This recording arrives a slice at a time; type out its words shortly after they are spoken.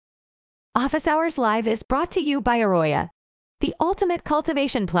Office Hours Live is brought to you by Arroya, the ultimate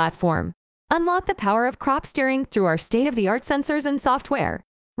cultivation platform. Unlock the power of crop steering through our state-of-the-art sensors and software.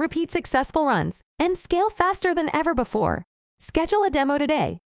 Repeat successful runs and scale faster than ever before. Schedule a demo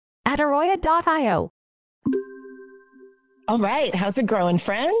today at arroya.io. All right. How's it growing,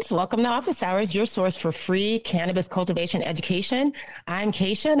 friends? Welcome to Office Hours, your source for free cannabis cultivation education. I'm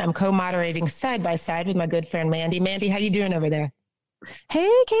Keisha, and I'm co-moderating side by side with my good friend, Mandy. Mandy, how you doing over there? Hey,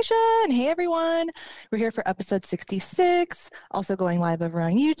 Keisha, and hey, everyone. We're here for episode 66, also going live over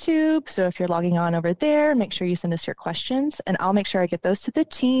on YouTube. So if you're logging on over there, make sure you send us your questions, and I'll make sure I get those to the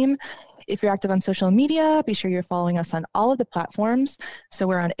team. If you're active on social media, be sure you're following us on all of the platforms. So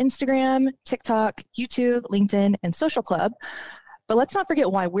we're on Instagram, TikTok, YouTube, LinkedIn, and Social Club. But let's not forget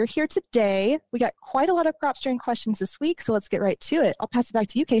why we're here today. We got quite a lot of crop steering questions this week, so let's get right to it. I'll pass it back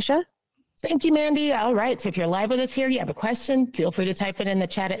to you, Keisha. Thank you, Mandy. All right. So if you're live with us here, you have a question, feel free to type it in the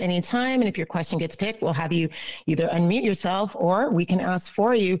chat at any time. And if your question gets picked, we'll have you either unmute yourself or we can ask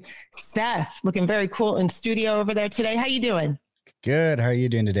for you. Seth, looking very cool in studio over there today. How you doing? Good. How are you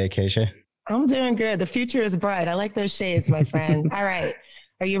doing today, Keisha? I'm doing good. The future is bright. I like those shades, my friend. All right.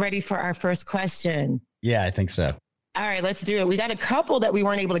 Are you ready for our first question? Yeah, I think so. All right, let's do it. We got a couple that we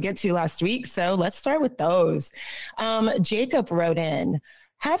weren't able to get to last week, so let's start with those. Jacob wrote in,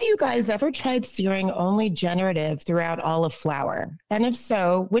 have you guys ever tried steering only generative throughout all of flower? And if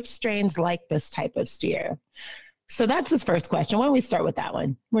so, which strains like this type of steer? So that's his first question. Why don't we start with that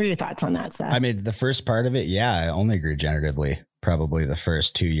one? What are your thoughts on that, Seth? I mean, the first part of it, yeah, I only grew generatively probably the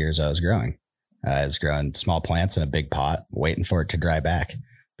first 2 years I was growing. I was growing small plants in a big pot, waiting for it to dry back,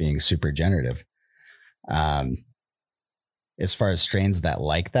 being super generative. As far as strains that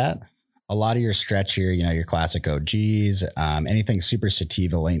like that, a lot of your stretchier, your classic OGs, anything super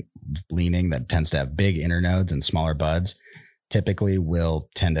sativa leaning that tends to have big internodes and smaller buds, typically will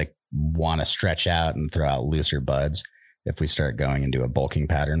tend to want to stretch out and throw out looser buds if we start going into a bulking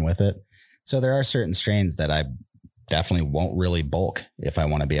pattern with it. So there are certain strains that I definitely won't really bulk if I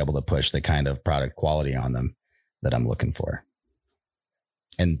want to be able to push the kind of product quality on them that I'm looking for.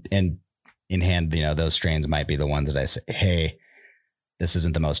 And in hand, those strains might be the ones that I say, hey, this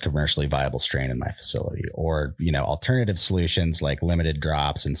isn't the most commercially viable strain in my facility, or, alternative solutions like limited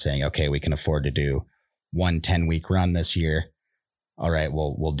drops and saying, okay, we can afford to do 1 10-week run this year. All right,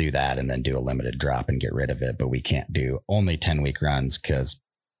 we'll do that and then do a limited drop and get rid of it. But we can't do only 10-week runs because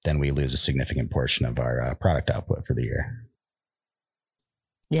then we lose a significant portion of our product output for the year.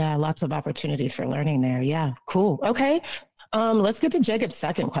 Yeah, lots of opportunity for learning there. Yeah, cool. Okay. Let's get to Jacob's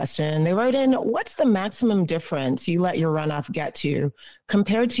second question. They wrote in, what's the maximum difference you let your runoff get to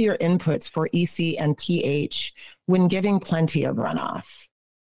compared to your inputs for EC and pH when giving plenty of runoff?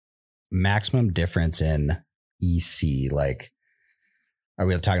 Maximum difference in EC, like, are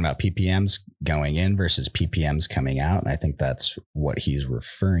we talking about PPMs going in versus PPMs coming out? And I think that's what he's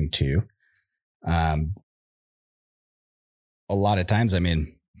referring to. A lot of times,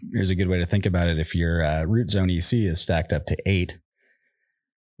 here's a good way to think about it. If your root zone EC is stacked up to 8,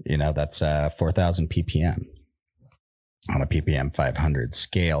 that's 4,000 ppm on a ppm 500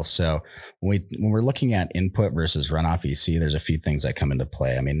 scale. So when we're looking at input versus runoff EC, there's a few things that come into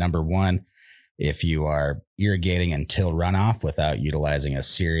play. Number one, if you are irrigating until runoff without utilizing a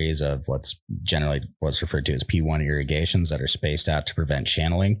series of what's referred to as P1 irrigations that are spaced out to prevent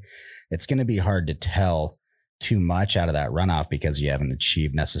channeling, it's going to be hard to tell too much out of that runoff because you haven't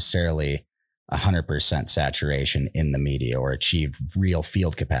achieved necessarily 100% saturation in the media or achieved real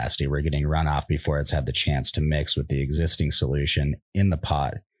field capacity. We're getting runoff before it's had the chance to mix with the existing solution in the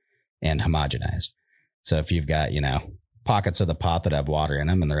pot and homogenize. So if you've got, pockets of the pot that have water in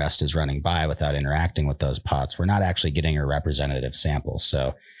them and the rest is running by without interacting with those pots, we're not actually getting a representative sample.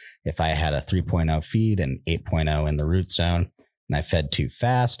 So if I had a 3.0 feed and 8.0 in the root zone and I fed too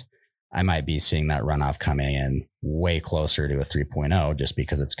fast, I might be seeing that runoff coming in way closer to a 3.0 just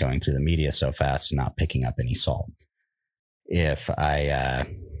because it's going through the media so fast and not picking up any salt. If I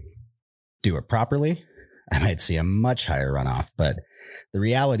do it properly, I might see a much higher runoff. But the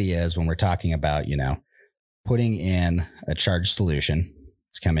reality is when we're talking about, putting in a charged solution,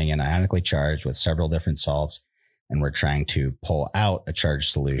 it's coming in ionically charged with several different salts, and we're trying to pull out a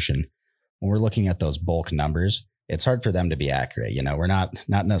charged solution. When we're looking at those bulk numbers, it's hard for them to be accurate. We're not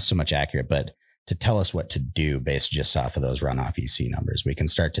so much accurate, but to tell us what to do based just off of those runoff EC numbers. We can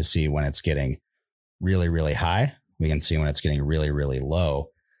start to see when it's getting really, really high. We can see when it's getting really, really low,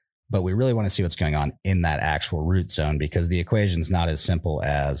 but we really want to see what's going on in that actual root zone because the equation's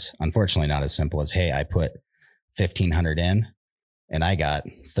unfortunately not as simple as, hey, I put 1,500 in and I got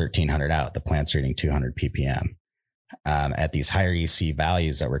 1,300 out. The plants are eating 200 ppm. at these higher EC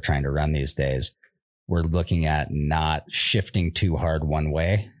values that we're trying to run these days, we're looking at not shifting too hard one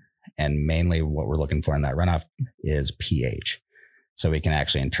way. And mainly what we're looking for in that runoff is pH. So we can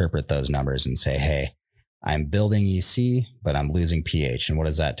actually interpret those numbers and say, hey, I'm building EC, but I'm losing pH. And what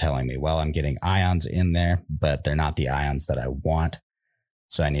is that telling me? Well, I'm getting ions in there, but they're not the ions that I want.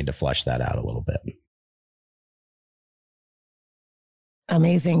 So I need to flush that out a little bit.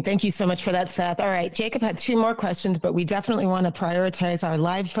 Amazing. Thank you so much for that, Seth. All right. Jacob had 2 more questions, but we definitely want to prioritize our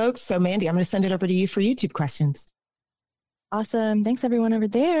live folks. So Mandy, I'm going to send it over to you for YouTube questions. Awesome. Thanks, everyone over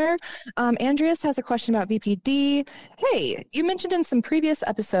there. Andreas has a question about VPD. Hey, you mentioned in some previous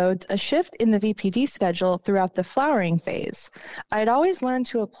episodes a shift in the VPD schedule throughout the flowering phase. I'd always learned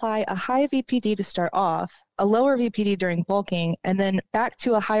to apply a high VPD to start off, a lower VPD during bulking, and then back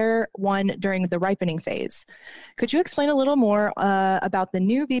to a higher one during the ripening phase. Could you explain a little more about the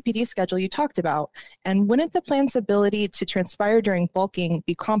new VPD schedule you talked about? And wouldn't the plant's ability to transpire during bulking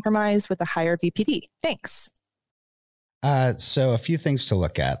be compromised with a higher VPD? Thanks. So a few things to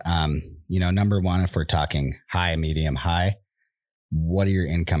look at. Number one, if we're talking high, medium, high, what do your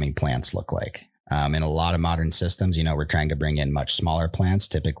incoming plants look like? In a lot of modern systems, we're trying to bring in much smaller plants,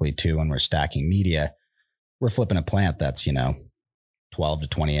 typically 2 when we're stacking media. We're flipping a plant that's, 12 to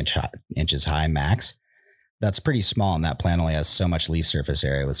 20 inches high max. That's pretty small, and that plant only has so much leaf surface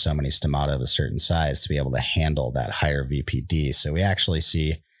area with so many stomata of a certain size to be able to handle that higher VPD. So we actually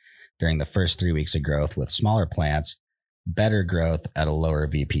see during the first 3 weeks of growth with smaller plants, better growth at a lower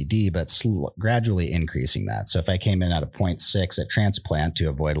VPD, but gradually increasing that. So if I came in at a 0.6 at transplant to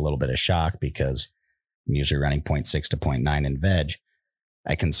avoid a little bit of shock, because I'm usually running 0.6 to 0.9 in veg,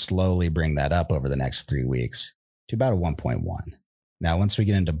 I can slowly bring that up over the next 3 weeks to about a 1.1. Now, once we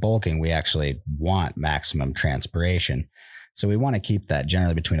get into bulking, we actually want maximum transpiration. So we want to keep that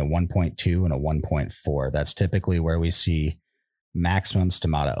generally between a 1.2 and a 1.4. That's typically where we see maximum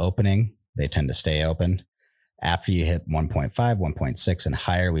stomata opening. They tend to stay open. After you hit 1.5, 1.6 and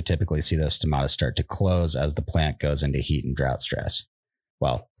higher, we typically see those stomata start to close as the plant goes into heat and drought stress.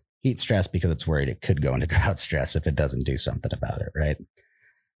 Well, heat stress because it's worried it could go into drought stress if it doesn't do something about it, right?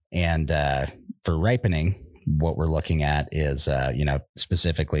 And for ripening, what we're looking at is,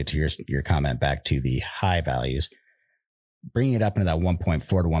 specifically to your comment back to the high values, bringing it up into that 1.4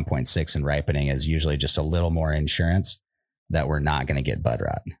 to 1.6 in ripening is usually just a little more insurance that we're not going to get bud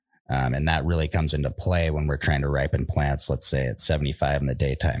rot. And that really comes into play when we're trying to ripen plants, let's say at 75 in the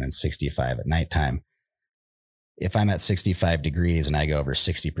daytime and 65 at nighttime. If I'm at 65 degrees and I go over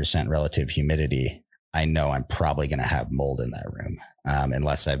 60% relative humidity, I know I'm probably going to have mold in that room,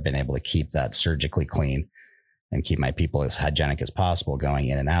 unless I've been able to keep that surgically clean and keep my people as hygienic as possible going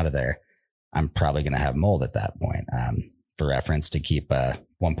in and out of there. I'm probably going to have mold at that point. For reference, to keep a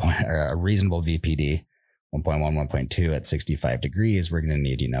reasonable VPD, 1.1, 1.2 at 65 degrees, we're going to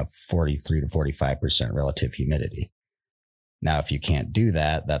need, 43 to 45% relative humidity. Now, if you can't do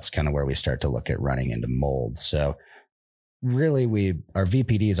that, that's kind of where we start to look at running into mold. So really, our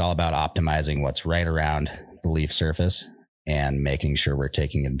VPD is all about optimizing what's right around the leaf surface and making sure we're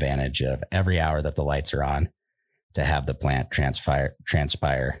taking advantage of every hour that the lights are on to have the plant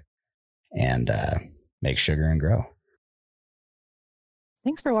transpire and make sugar and grow.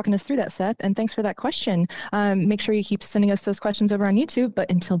 Thanks for walking us through that, Seth, and thanks for that question. Make sure you keep sending us those questions over on YouTube,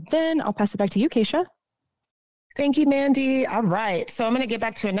 but until then, I'll pass it back to you, Keisha. Thank you, Mandy. All right. So I'm going to get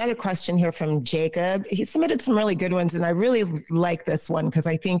back to another question here from Jacob. He submitted some really good ones, and I really like this one because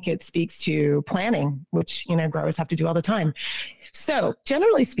I think it speaks to planning, which, growers have to do all the time. So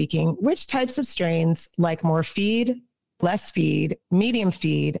generally speaking, which types of strains like more feed, less feed, medium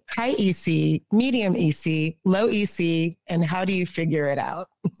feed, high EC, medium EC, low EC, and how do you figure it out?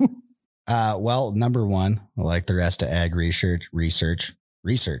 Well, number one, like the rest of ag research,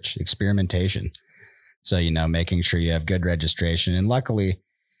 experimentation. So, making sure you have good registration. And luckily,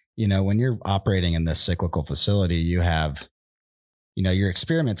 when you're operating in this cyclical facility, you have, your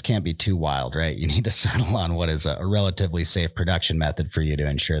experiments can't be too wild, right? You need to settle on what is a relatively safe production method for you to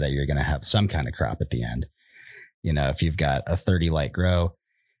ensure that you're going to have some kind of crop at the end. If you've got a 30 light grow,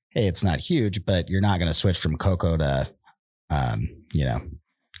 hey, it's not huge, but you're not going to switch from cocoa to,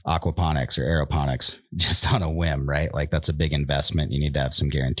 aquaponics or aeroponics just on a whim, right? Like that's a big investment. You need to have some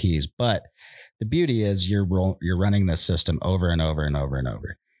guarantees, but the beauty is you're running this system over and over and over and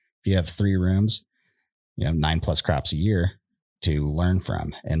over. If you have 3 rooms, 9+ crops a year to learn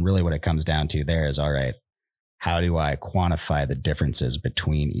from. And really what it comes down to there is, all right, how do I quantify the differences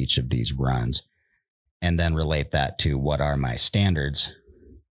between each of these runs? And then relate that to what are my standards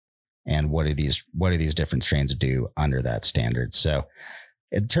and what do these different strains do under that standard? So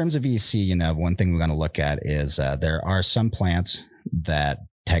In terms of EC, one thing we're going to look at is there are some plants that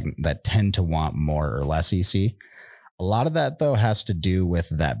tend to want more or less EC. A lot of that, though, has to do with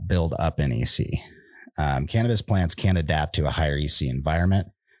that build up in EC. Cannabis plants can adapt to a higher EC environment.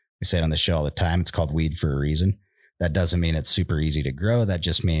 We say it on the show all the time. It's called weed for a reason. That doesn't mean it's super easy to grow. That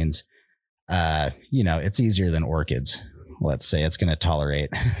just means, it's easier than orchids. Let's say it's going to tolerate,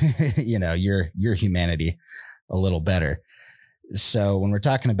 your humanity a little better. So when we're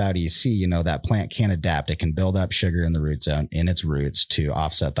talking about EC, that plant can adapt. It can build up sugar in the root zone in its roots to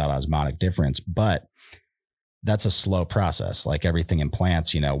offset that osmotic difference. But that's a slow process. Like everything in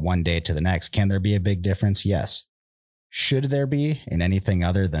plants, one day to the next. Can there be a big difference? Yes. Should there be in anything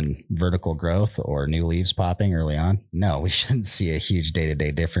other than vertical growth or new leaves popping early on? No, we shouldn't see a huge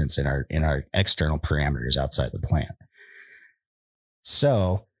day-to-day difference in our external parameters outside the plant.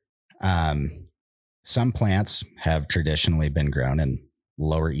 So, some plants have traditionally been grown in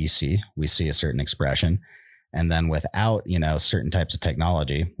lower EC. We see a certain expression. And then without, certain types of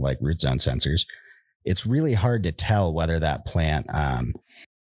technology like root zone sensors, it's really hard to tell whether that plant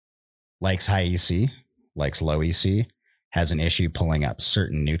likes high EC, likes low EC, has an issue pulling up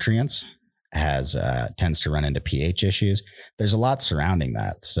certain nutrients, tends to run into pH issues. There's a lot surrounding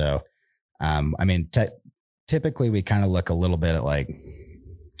that. So, typically we kind of look a little bit at like,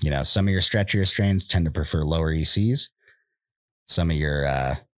 some of your stretchier strains tend to prefer lower ECs. Some of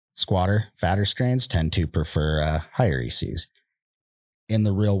your squatter, fatter strains tend to prefer higher ECs. In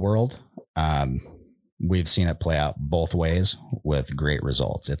the real world, we've seen it play out both ways with great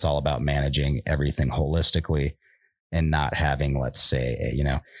results. It's all about managing everything holistically and not having, let's say,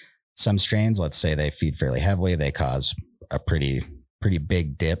 some strains, let's say they feed fairly heavily. They cause a pretty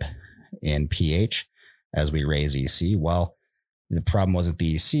big dip in pH as we raise EC. Well, the problem wasn't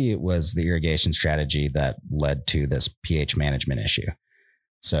the EC, it was the irrigation strategy that led to this pH management issue.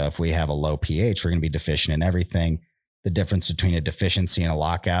 So if we have a low pH, we're going to be deficient in everything. The difference between a deficiency and a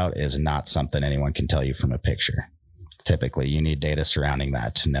lockout is not something anyone can tell you from a picture. Typically, you need data surrounding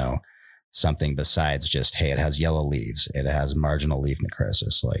that to know something besides just, hey, it has yellow leaves. It has marginal leaf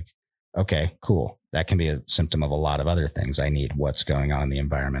necrosis. Like, okay, cool. That can be a symptom of a lot of other things. I need what's going on in the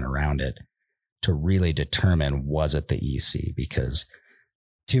environment around it to really determine, was it the EC? Because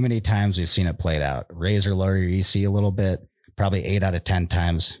too many times we've seen it played out. Raise or lower your EC a little bit, probably 8 out of 10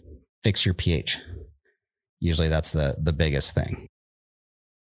 times, fix your pH. Usually that's the biggest thing.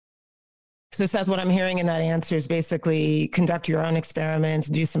 So Seth, what I'm hearing in that answer is basically conduct your own experiments,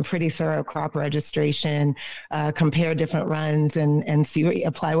 do some pretty thorough crop registration, compare different runs and see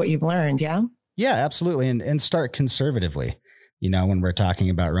apply what you've learned. Yeah. Yeah, absolutely. And start conservatively. When we're talking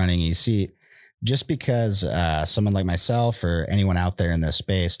about running EC, just because someone like myself or anyone out there in this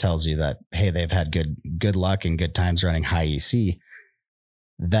space tells you that, hey, they've had good luck and good times running high EC,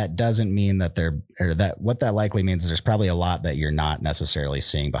 that doesn't mean that what that likely means is there's probably a lot that you're not necessarily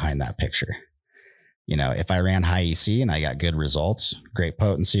seeing behind that picture. If I ran high EC and I got good results, great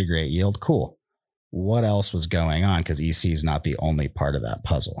potency, great yield, cool. What else was going on? Because EC is not the only part of that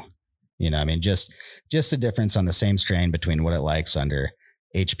puzzle. Just a difference on the same strain between what it likes under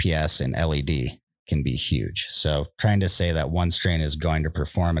HPS and LED can be huge. So trying to say that one strain is going to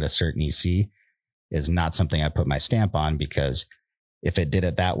perform at a certain EC is not something I put my stamp on, because if it did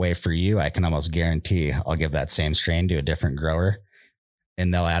it that way for you, I can almost guarantee I'll give that same strain to a different grower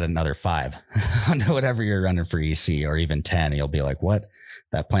and they'll add another 5 onto whatever you're running for EC, or even 10. You'll be like, what?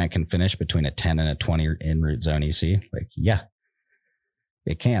 That plant can finish between a 10 and a 20 in root zone EC? Like, yeah,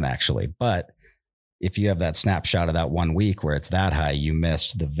 it can actually. But if you have that snapshot of that 1 week where it's that high, you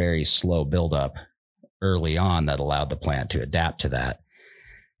missed the very slow buildup early on that allowed the plant to adapt to that.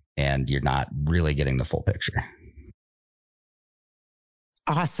 And you're not really getting the full picture.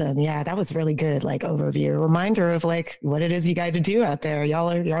 Awesome. Yeah, that was really good. Overview, reminder of what it is you got to do out there. Y'all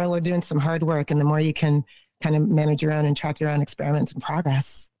are doing some hard work, and the more you can kind of manage your own and track your own experiments and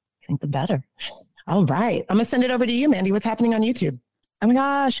progress, I think the better. All right. I'm going to send it over to you, Mandy. What's happening on YouTube? Oh my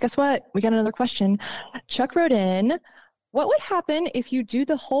gosh, guess what? We got another question. Chuck wrote in, what would happen if you do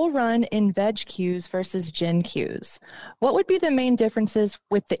the whole run in veg cues versus gen cues? What would be the main differences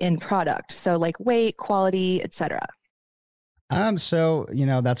with the end product? So weight, quality, etc. So,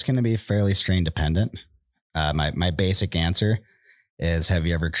 that's going to be fairly strain dependent. My basic answer is, have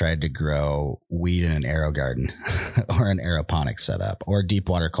you ever tried to grow weed in an aero garden or an aeroponics setup or deep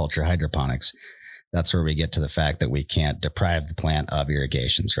water culture hydroponics? That's where we get to the fact that we can't deprive the plant of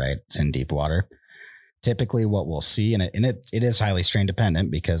irrigations, right? It's in deep water. Typically what we'll see, and it is highly strain dependent,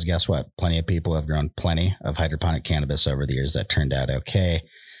 because guess what? Plenty of people have grown plenty of hydroponic cannabis over the years that turned out okay,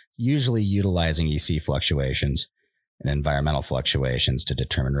 usually utilizing EC fluctuations. and environmental fluctuations to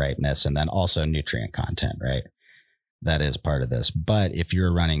determine ripeness, and then also nutrient content, right? That is part of this. But if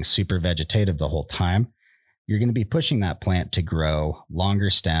you're running super vegetative the whole time, you're going to be pushing that plant to grow longer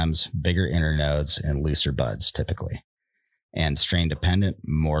stems, bigger internodes, and looser buds typically. And strain dependent,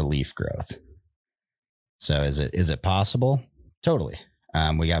 more leaf growth. So is it possible? Totally.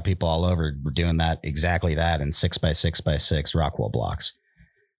 We got people all over doing that, exactly that, in 6x6x6 rockwool blocks,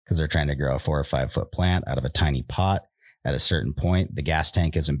 because they're trying to grow a 4 or 5 foot plant out of a tiny pot. At a certain point, the gas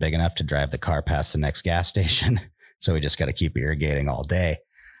tank isn't big enough to drive the car past the next gas station. So we just got to keep irrigating all day.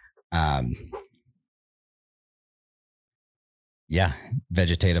 Yeah,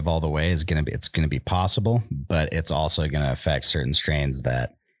 vegetative all the way it's going to be possible, but it's also going to affect certain strains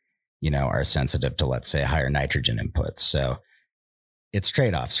that, are sensitive to, let's say, higher nitrogen inputs. So it's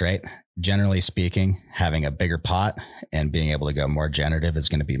trade-offs, right? Generally speaking, having a bigger pot and being able to go more generative is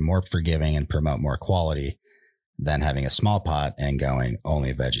going to be more forgiving and promote more quality than having a small pot and going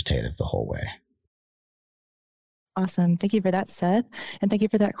only vegetative the whole way. Awesome. Thank you for that, Seth. And thank you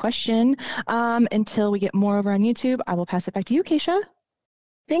for that question. Until we get more over on YouTube, I will pass it back to you, Keisha.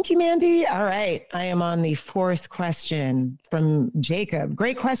 Thank you, Mandy. All right. I am on the 4th question from Jacob.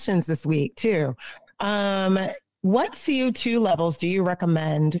 Great questions this week, too. What CO2 levels do you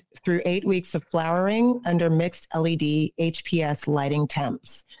recommend through 8 weeks of flowering under mixed LED HPS lighting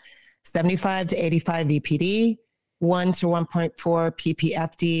temps? 75 to 85 VPD, 1 to 1.4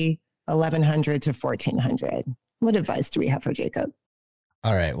 ppfd, 1100 to 1400. What advice do we have for Jacob?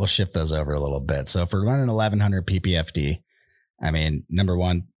 All right, we'll shift those over a little bit. So if we're running 1100 ppfd, number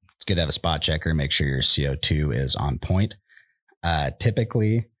one, it's good to have a spot checker, make sure your CO2 is on point.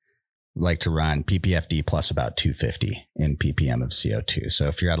 Typically, like to run ppfd plus about 250 in ppm of CO2. So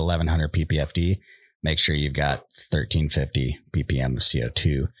if you're at 1100 ppfd, make sure you've got 1350 ppm of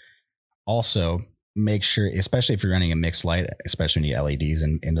CO2. Also, make sure, especially if you're running a mixed light, especially when you LEDs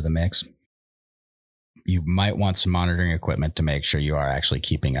into the mix, you might want some monitoring equipment to make sure you are actually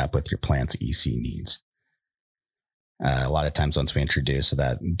keeping up with your plant's EC needs. A lot of times once we introduce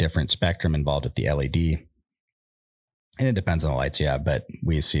that different spectrum involved with the LED, and it depends on the lights you have, but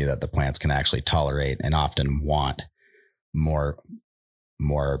we see that the plants can actually tolerate and often want more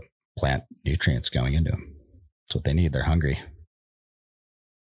plant nutrients going into them. That's what they need. They're hungry.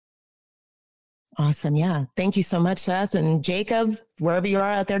 Awesome. Yeah. Thank you so much, Seth. And Jacob, wherever you are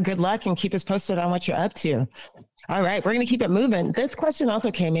out there, good luck and keep us posted on what you're up to. All right. We're going to keep it moving. This question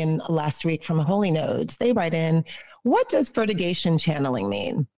also came in last week from Holy Nodes. They write in, what does fertigation channeling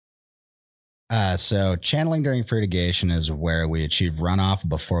mean? So channeling during fertigation is where we achieve runoff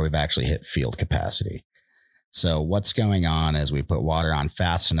before we've actually hit field capacity. So what's going on is we put water on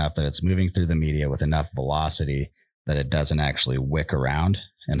fast enough that it's moving through the media with enough velocity that it doesn't actually wick around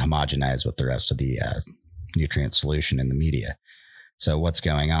and homogenize with the rest of the nutrient solution in the media. So what's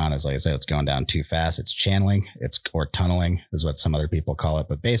going on is, like I said, it's going down too fast. It's channeling, or tunneling is what some other people call it.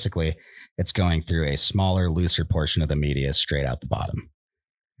 But basically, it's going through a smaller, looser portion of the media straight out the bottom.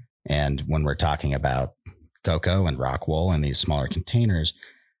 And when we're talking about cocoa and rock wool and these smaller containers,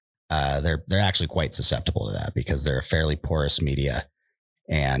 they're actually quite susceptible to that because they're a fairly porous media.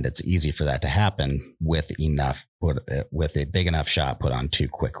 And it's easy for that to happen with a big enough shot put on too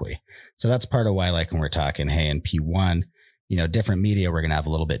quickly. So that's part of why, like when we're talking, hey, in P1, different media, we're going to have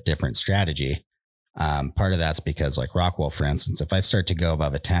a little bit different strategy. Part of that's because, like rock wool, for instance, if I start to go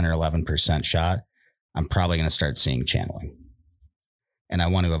above a 10 or 11% shot, I'm probably going to start seeing channeling. And I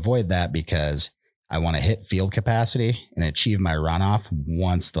want to avoid that because I want to hit field capacity and achieve my runoff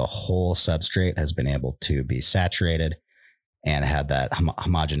once the whole substrate has been able to be saturated and had that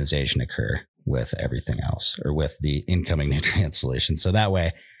homogenization occur with everything else, or with the incoming nutrient solution. So that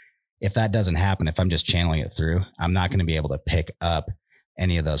way, if that doesn't happen, if I'm just channeling it through, I'm not going to be able to pick up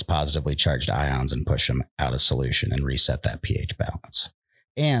any of those positively charged ions and push them out of solution and reset that pH balance.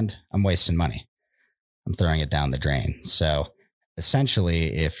 And I'm wasting money. I'm throwing it down the drain. So essentially,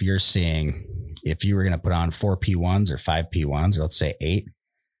 if you were going to put on 4 P1s or 5 P1s, or let's say 8,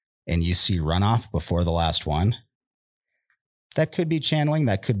 and you see runoff before the last one, that could be channeling.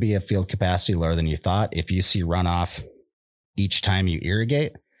 That could be a field capacity lower than you thought. If you see runoff each time you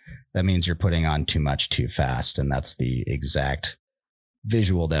irrigate, that means you're putting on too much too fast. And that's the exact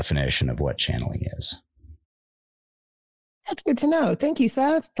visual definition of what channeling is. That's good to know. Thank you,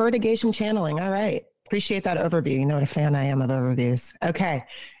 Seth. Fertigation channeling. All right. Appreciate that overview. You know what a fan I am of overviews. Okay.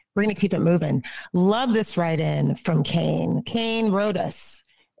 We're going to keep it moving. Love this write-in from Kane. Kane wrote us.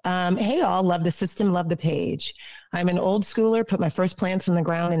 Hey, all. Love the system. Love the page. I'm an old schooler. Put my first plants in the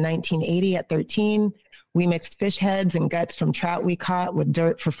ground in 1980 at 13. We mixed fish heads and guts from trout we caught with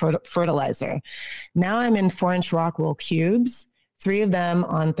dirt for fertilizer. Now I'm in 4-inch rock wool cubes, 3 of them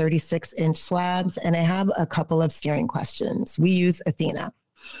on 36-inch slabs, and I have a couple of steering questions. We use Athena.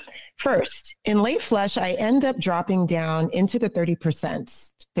 First, in late flush, I end up dropping down into the 30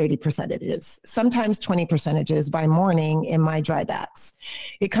 percentages, sometimes 20 percentages by morning in my dry backs.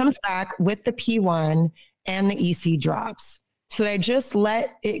 It comes back with the P1 and the EC drops. Should I just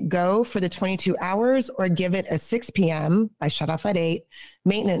let it go for the 22 hours or give it a 6 p.m., I shut off at 8,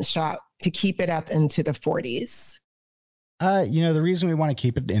 maintenance shot to keep it up into the 40s? The reason we want to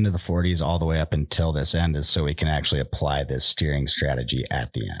keep it into the 40s all the way up until this end is so we can actually apply this steering strategy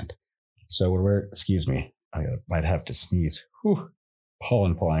at the end. So excuse me, I might have to sneeze. Whew.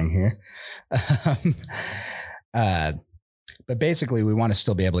 Pollen pulling here. But basically, we want to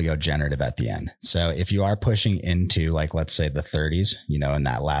still be able to go generative at the end. So if you are pushing into, like, let's say the 30s, in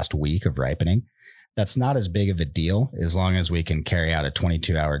that last week of ripening, that's not as big of a deal as long as we can carry out a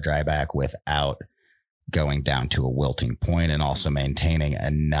 22-hour dry back without going down to a wilting point and also maintaining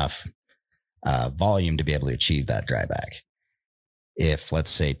enough volume to be able to achieve that dry back. If,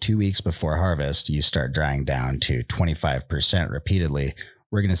 let's say, 2 weeks before harvest, you start drying down to 25% repeatedly,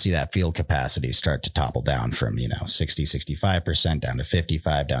 we're going to see that field capacity start to topple down from, 60, 65% down to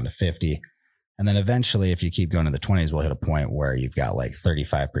 55, down to 50. And then eventually, if you keep going to the 20s, we'll hit a point where you've got like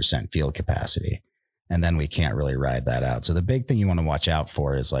 35% field capacity. And then we can't really ride that out. So the big thing you want to watch out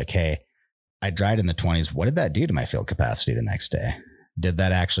for is like, hey, I dried in the 20s. What did that do to my field capacity the next day? Did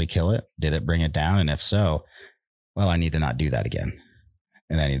that actually kill it? Did it bring it down? And if so, well, I need to not do that again.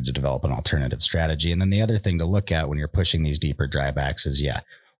 And I need to develop an alternative strategy. And then the other thing to look at when you're pushing these deeper drybacks is,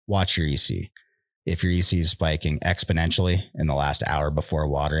 watch your EC. If your EC is spiking exponentially in the last hour before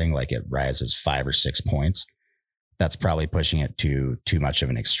watering, like it rises 5 or 6 points, that's probably pushing it to too much of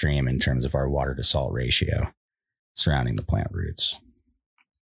an extreme in terms of our water to salt ratio surrounding the plant roots.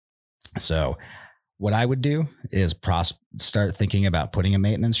 So what I would do is start thinking about putting a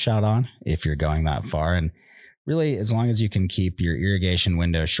maintenance shot on if you're going that far. And really, as long as you can keep your irrigation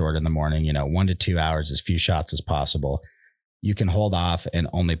window short in the morning, 1 to 2 hours, as few shots as possible, you can hold off and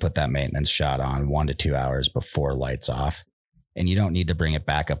only put that maintenance shot on 1 to 2 hours before lights off. And you don't need to bring it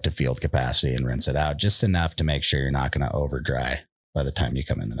back up to field capacity and rinse it out, just enough to make sure you're not going to over dry by the time you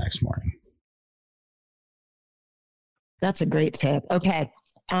come in the next morning. That's a great tip. Okay.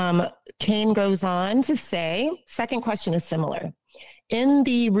 Kane goes on to say, second question is similar. In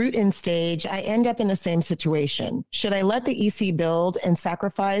the root-in stage, I end up in the same situation. Should I let the EC build and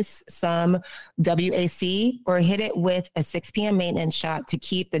sacrifice some WAC or hit it with a 6 p.m. maintenance shot to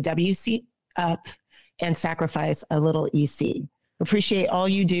keep the WC up and sacrifice a little EC? Appreciate all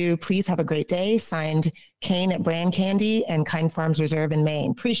you do. Please have a great day. Signed, Kane at Brand Candy and Kind Farms Reserve in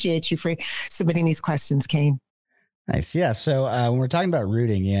Maine. Appreciate you for submitting these questions, Kane. Nice. Yeah. So when we're talking about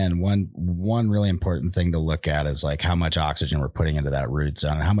rooting in, one really important thing to look at is like how much oxygen we're putting into that root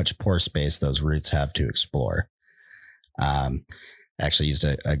zone and how much pore space those roots have to explore. Actually used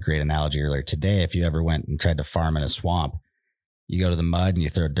a great analogy earlier today. If you ever went and tried to farm in a swamp, you go to the mud and you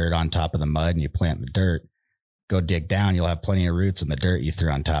throw dirt on top of the mud and you plant the dirt, go dig down, you'll have plenty of roots in the dirt you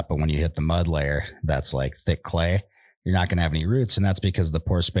threw on top. But when you hit the mud layer, that's like thick clay, you're not going to have any roots. And that's because the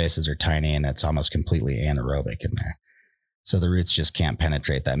pore spaces are tiny and it's almost completely anaerobic in there. So the roots just can't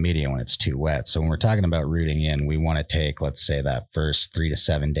penetrate that media when it's too wet. So when we're talking about rooting in, we want to take, let's say, that first 3 to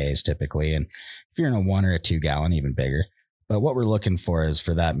 7 days typically. And if you're in a 1 or a 2 gallon, even bigger. But what we're looking for is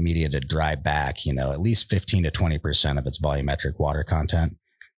for that media to dry back, at least 15 to 20% of its volumetric water content.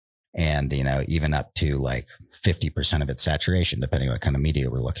 And, even up to like 50% of its saturation, depending on what kind of media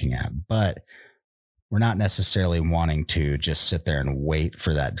we're looking at. But we're not necessarily wanting to just sit there and wait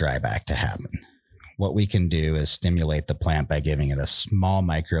for that dry back to happen. What we can do is stimulate the plant by giving it a small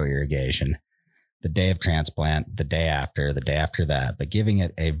micro irrigation the day of transplant, the day after that, but giving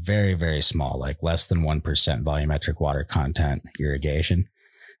it a very, very small, like less than 1% volumetric water content irrigation.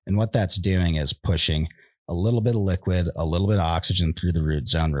 And what that's doing is pushing a little bit of liquid, a little bit of oxygen through the root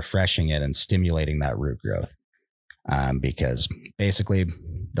zone, refreshing it and stimulating that root growth. Because basically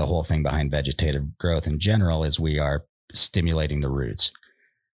the whole thing behind vegetative growth in general is we are stimulating the roots.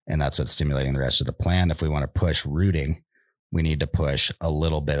 And that's what's stimulating the rest of the plant. If we want to push rooting, we need to push a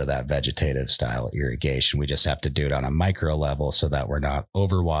little bit of that vegetative style irrigation. We just have to do it on a micro level so that we're not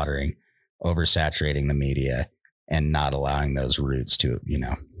overwatering, oversaturating the media, and not allowing those roots to,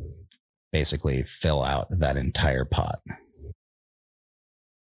 basically fill out that entire pot.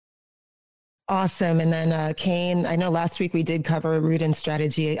 Awesome. And then Kane, I know last week we did cover root and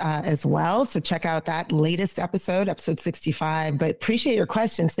strategy as well. So check out that latest episode 65. But appreciate your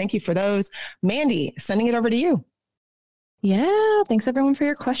questions. Thank you for those. Mandy, sending it over to you. Yeah, thanks everyone for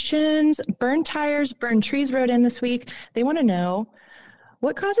your questions. Burn Tires, Burn Trees wrote in this week. They want to know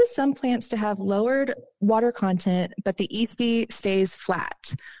what causes some plants to have lowered water content, but the EC stays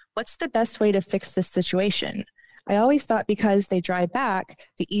flat. What's the best way to fix this situation? I always thought because they dry back,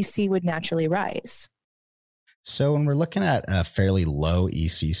 the EC would naturally rise. So when we're looking at a fairly low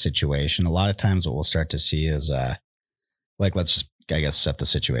EC situation, a lot of times what we'll start to see is let's just, I guess, set the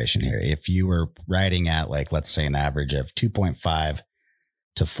situation here. If you were riding at let's say an average of 2.5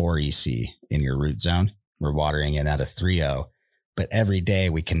 to 4 EC in your root zone, we're watering in at a 3.0, but every day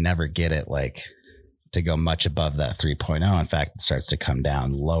we can never get it to go much above that 3.0. In fact, it starts to come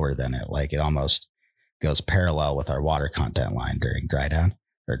down lower than it. It almost goes parallel with our water content line during dry down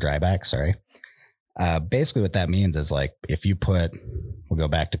or dryback. Sorry. Basically what that means is if you put, we'll go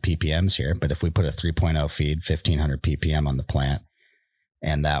back to ppms here, but if we put a 3.0 feed, 1500 ppm on the plant,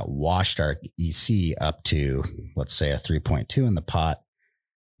 and that washed our EC up to, let's say, a 3.2 in the pot,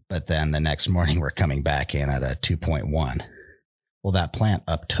 but then the next morning we're coming back in at a 2.1. Well, that plant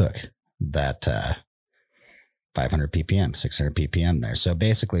uptook that 500 ppm, 600 ppm there. So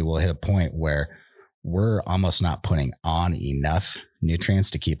basically we'll hit a point where we're almost not putting on enough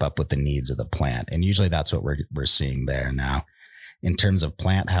nutrients to keep up with the needs of the plant. And usually that's what we're seeing there. Now, in terms of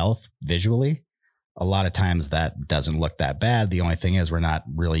plant health visually, a lot of times that doesn't look that bad. The only thing is we're not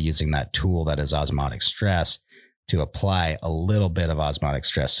really using that tool that is osmotic stress to apply a little bit of osmotic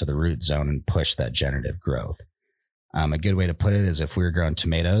stress to the root zone and push that generative growth. A good way to put it is if we were growing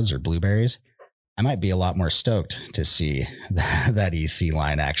tomatoes or blueberries, I might be a lot more stoked to see that EC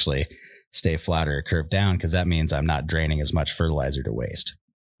line actually stay flat or curve down, because that means I'm not draining as much fertilizer to waste.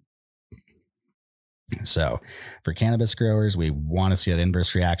 So for cannabis growers, we want to see that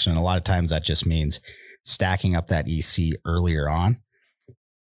inverse reaction. And a lot of times that just means stacking up that EC earlier on,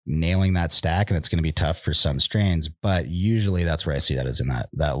 nailing that stack. And it's going to be tough for some strains, but usually that's where I see that is in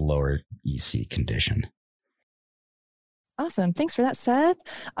that lower EC condition. Awesome. Thanks for that, Seth.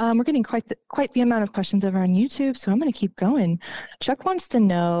 We're getting quite the amount of questions over on YouTube, so I'm going to keep going. Chuck wants to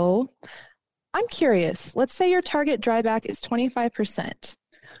know, I'm curious, let's say your target dryback is 25%.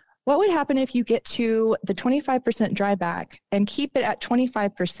 What would happen if you get to the 25% dryback and keep it at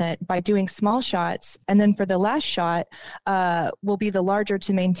 25% by doing small shots, and then for the last shot will be the larger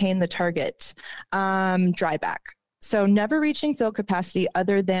to maintain the target dryback? So never reaching fill capacity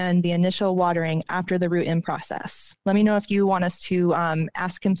other than the initial watering after the root in process. Let me know if you want us to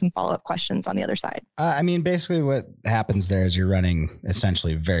ask him some follow-up questions on the other side. Basically what happens there is you're running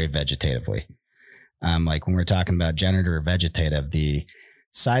essentially very vegetatively. When we're talking about generative or vegetative, the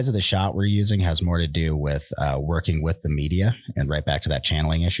size of the shot we're using has more to do with working with the media, and right back to that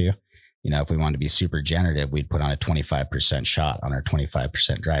channeling issue. If we wanted to be super generative, we'd put on a 25% shot on our 25%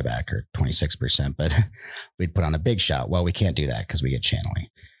 dryback, or 26%, but we'd put on a big shot. Well, we can't do that because we get channeling,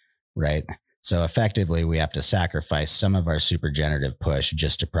 right? So effectively, we have to sacrifice some of our super generative push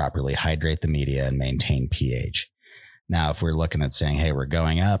just to properly hydrate the media and maintain pH. Now, if we're looking at saying, hey, we're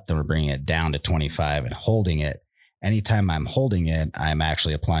going up, then we're bringing it down to 25 and holding it. Anytime I'm holding it, I'm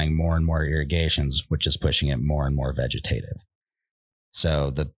actually applying more and more irrigations, which is pushing it more and more vegetative.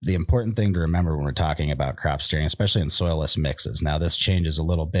 So the important thing to remember when we're talking about crop steering, especially in soilless mixes, now this changes a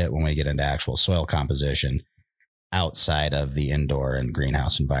little bit when we get into actual soil composition outside of the indoor and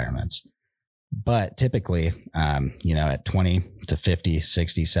greenhouse environments. But typically, at 20 to 50,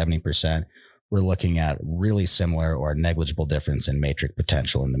 60, 70%, we're looking at really similar or negligible difference in matrix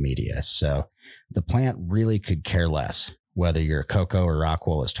potential in the media. So the plant really could care less whether your cocoa or rock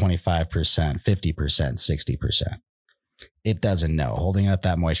wool is 25%, 50%, 60%. It doesn't know. Holding it at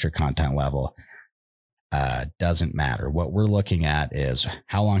that moisture content level doesn't matter. What we're looking at is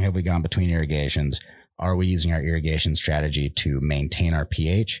how long have we gone between irrigations? Are we using our irrigation strategy to maintain our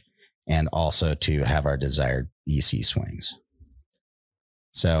pH and also to have our desired EC swings?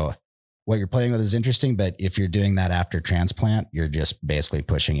 So what you're playing with is interesting, but if you're doing that after transplant, you're just basically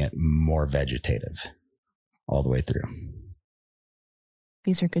pushing it more vegetative all the way through.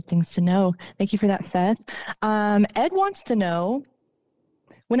 These are good things to know. Thank you for that, Seth. Ed wants to know,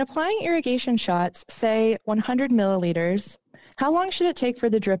 when applying irrigation shots, say 100 milliliters, how long should it take for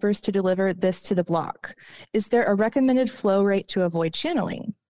the drippers to deliver this to the block? Is there a recommended flow rate to avoid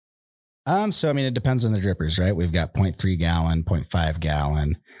channeling? It depends on the drippers, right? We've got 0.3 gallon, 0.5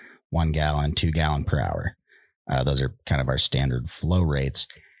 gallon, 1 gallon, 2 gallon per hour. Those are kind of our standard flow rates.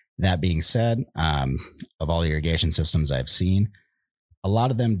 That being said, of all the irrigation systems I've seen, a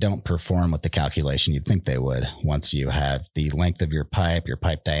lot of them don't perform with the calculation you'd think they would once you have the length of your pipe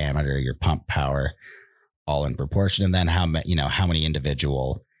diameter, your pump power, all in proportion, and then how many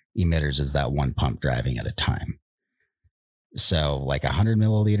individual emitters is that one pump driving at a time. So like 100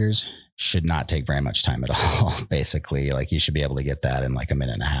 milliliters should not take very much time at all. Basically, like you should be able to get that in like a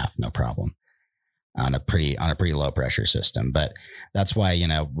minute and a half, no problem, on a pretty low pressure system. But that's why,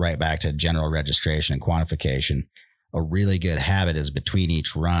 right back to general registration and quantification, a really good habit is between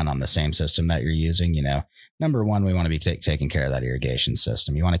each run on the same system that you're using. Number one, we want to be taking care of that irrigation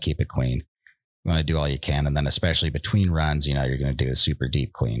system. You want to keep it clean. You want to do all you can. And then especially between runs, you're going to do a super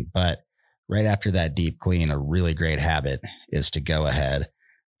deep clean. But right after that deep clean, a really great habit is to go ahead,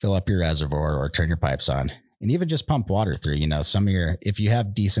 fill up your reservoir or turn your pipes on and even just pump water through. If you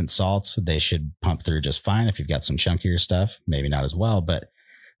have decent salts, they should pump through just fine. If you've got some chunkier stuff, maybe not as well, but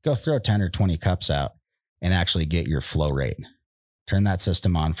go throw 10 or 20 cups out and actually get your flow rate. Turn that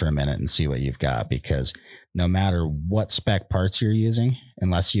system on for a minute and see what you've got, because no matter what spec parts you're using,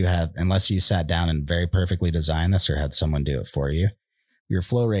 unless you sat down and very perfectly designed this or had someone do it for you, your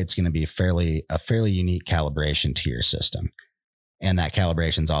flow rate's going to be a fairly unique calibration to your system. And that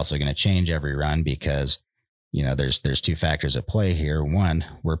calibration is also going to change every run because, there's two factors at play here. One,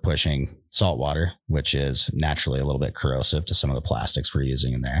 we're pushing salt water, which is naturally a little bit corrosive to some of the plastics we're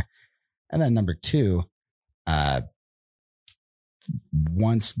using in there. And then number two,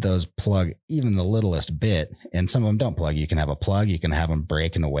 once those plug even the littlest bit, and some of them don't plug, you can have a plug, you can have them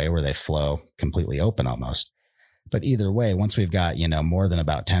break in a way where they flow completely open almost. But either way, once we've got, more than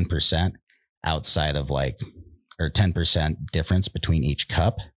about 10% outside of or 10% difference between each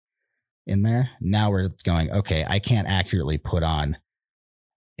cup in there, now we're going, okay, I can't accurately put on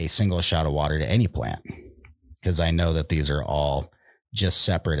a single shot of water to any plant because I know that these are all just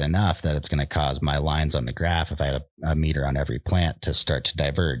separate enough that it's going to cause my lines on the graph, if I had a meter on every plant, to start to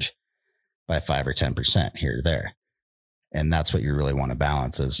diverge by 5 or 10% here or there. And that's what you really want to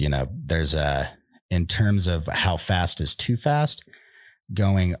balance is, there's in terms of how fast is too fast,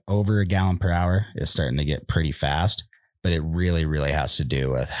 going over a gallon per hour is starting to get pretty fast, but it really, really has to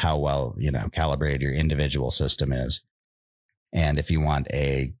do with how well, calibrated your individual system is. And if you want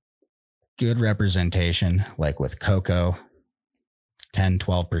a good representation, like with cocoa, 10,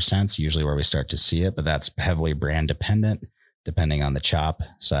 12% is usually where we start to see it, but that's heavily brand dependent, depending on the chop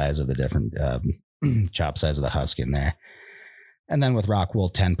size of the different chop size of the husk in there. And then with rock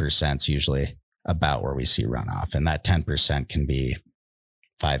wool, 10% is usually about where we see runoff. And that 10% can be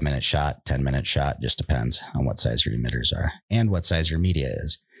 5-minute shot, 10-minute shot, just depends on what size your emitters are and what size your media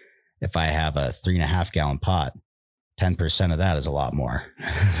is. If I have a 3.5 gallon pot, 10% of that is a lot more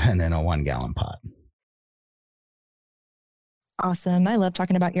than in a 1 gallon pot. Awesome. I love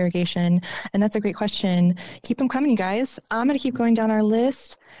talking about irrigation, and that's a great question. Keep them coming, you guys. I'm going to keep going down our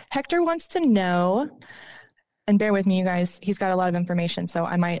list. Hector wants to know, and bear with me, you guys, he's got a lot of information, so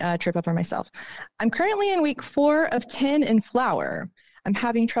I might trip up on myself. I'm currently in week 4 of 10 in flower. I'm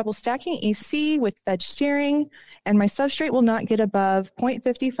having trouble stacking EC with veg steering, and my substrate will not get above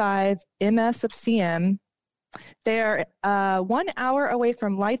 0.55 ms of CM. They are 1 hour away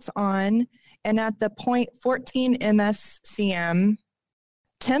from lights on, and at the 0.14 ms CM.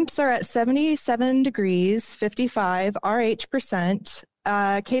 Temps are at 77 degrees, 55 RH percent,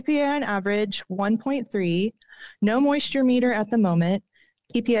 KPI on average 1.3, no moisture meter at the moment.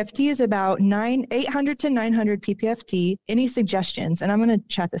 PPFT is about 800 to 900 PPFT. Any suggestions? And I'm going to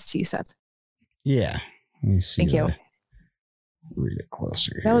chat this to you, Seth. Yeah. Let me see. Thank you. Read it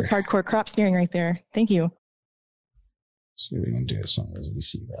closer. That was hardcore crop steering right there. Thank you. See what we can do with some of those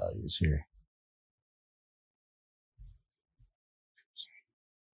EC values here.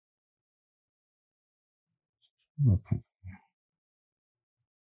 Okay.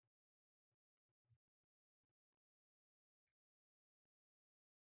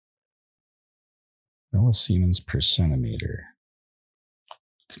 Millisiemens per centimeter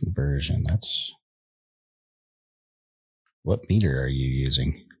conversion. That's what meter are you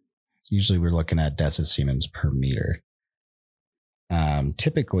using? Usually we're looking at decisiemens per meter.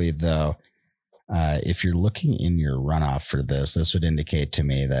 Typically, though, if you're looking in your runoff for this would indicate to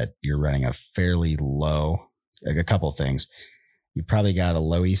me that you're running a fairly low, like a couple things. You probably got a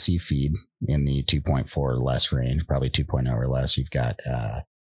low EC feed in the 2.4 or less range, probably 2.0 or less. You've got a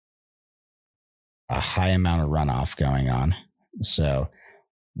high amount of runoff going on. So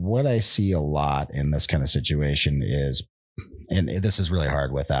what I see a lot in this kind of situation is, and this is really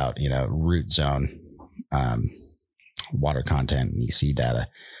hard without, root zone, water content and EC data.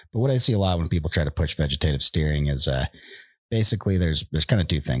 But what I see a lot when people try to push vegetative steering is basically there's kind of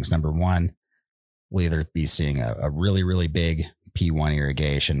two things. Number one, we'll either be seeing a really, really big P1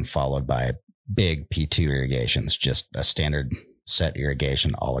 irrigation followed by big P2 irrigations, just a standard set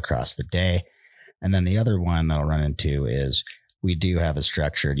irrigation all across the day. And then the other one that I'll run into is we do have a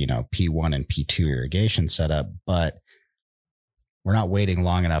structured, P1 and P2 irrigation setup, but we're not waiting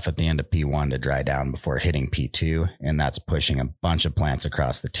long enough at the end of P1 to dry down before hitting P2. And that's pushing a bunch of plants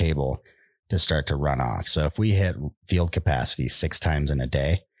across the table to start to run off. So if we hit field capacity 6 times in a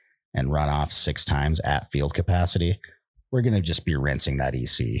day and run off 6 times at field capacity, we're going to just be rinsing that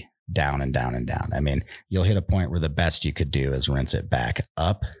EC down and down and down. I mean, you'll hit a point where the best you could do is rinse it back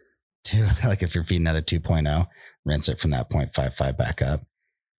up to, like if you're feeding at a 2.0, rinse it from that 0.55 back up.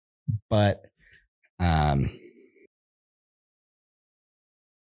 But,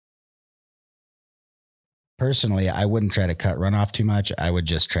 personally, I wouldn't try to cut runoff too much. I would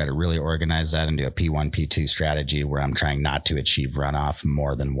just try to really organize that into a P1, P2 strategy where I'm trying not to achieve runoff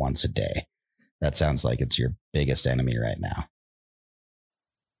more than once a day. That sounds like it's your biggest enemy right now.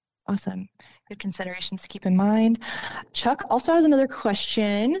 Awesome. Good considerations to keep in mind. Chuck also has another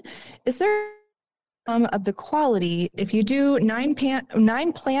question. Is there of the quality if you do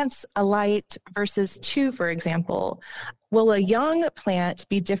 9 plants a light versus 2, for example? Will a young plant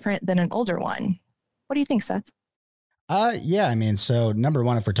be different than an older one? What do you think, Seth? Yeah, I mean, so number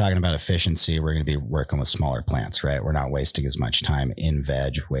one, if we're talking about efficiency, we're going to be working with smaller plants, right? We're not wasting as much time in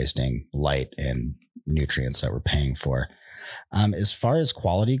veg, wasting light and nutrients that we're paying for. As far as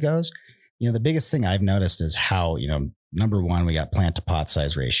quality goes, the biggest thing I've noticed is how, number one, we got plant to pot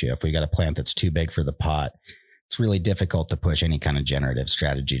size ratio. If we got a plant that's too big for the pot, it's really difficult to push any kind of generative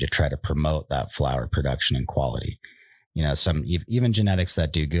strategy to try to promote that flower production and quality. Some even genetics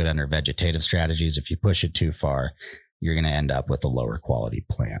that do good under vegetative strategies, if you push it too far, you're going to end up with a lower quality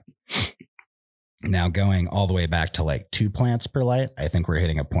plant. Now, going all the way back to like 2 plants per light, I think we're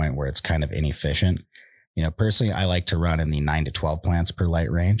hitting a point where it's kind of inefficient. Personally, I like to run in the 9 to 12 plants per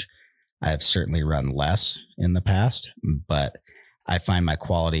light range. I've certainly run less in the past, but I find my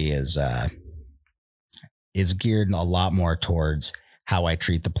quality is geared a lot more towards how I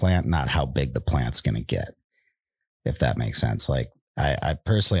treat the plant, not how big the plant's going to get. If that makes sense. Like I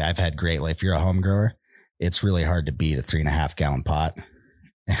personally, I've had great, like if you're a home grower, it's really hard to beat a 3.5 gallon pot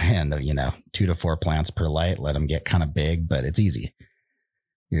and, 2 to 4 plants per light, let them get kind of big, but it's easy.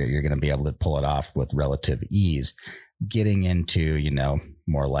 You're going to be able to pull it off with relative ease. Getting into,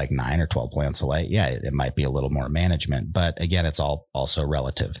 more like 9 or 12 plants a light. Yeah, it might be a little more management, but again, it's all also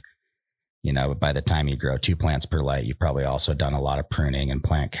relative. By the time you grow 2 plants per light, you've probably also done a lot of pruning and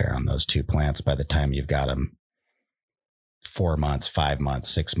plant care on those 2 plants by the time you've got them 4 months, 5 months,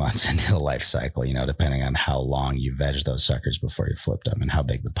 6 months into a life cycle, depending on how long you veg those suckers before you flip them and how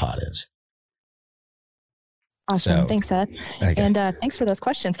big the pot is. Awesome. Thanks, Seth. Okay. And thanks for those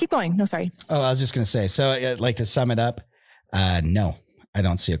questions. Keep going. No, sorry. Oh, I was just going to say, so like to sum it up, no, I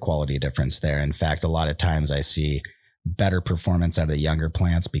don't see a quality difference there. In fact, a lot of times I see better performance out of the younger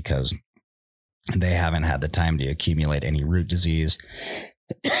plants because they haven't had the time to accumulate any root disease,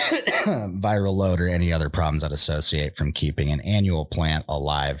 viral load, or any other problems that associate from keeping an annual plant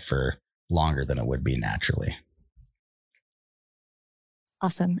alive for longer than it would be naturally.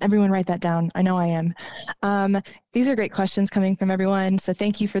 Awesome. Everyone write that down. I know I am. These are great questions coming from everyone. So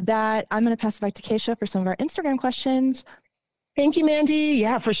thank you for that. I'm going to pass it back to Keisha for some of our Instagram questions. Thank you, Mandy.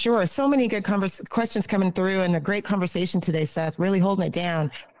 Yeah, for sure. So many good questions coming through and a great conversation today, Seth. Really holding it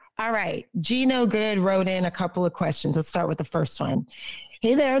down. All right. Gino Good wrote in a couple of questions. Let's start with the first one.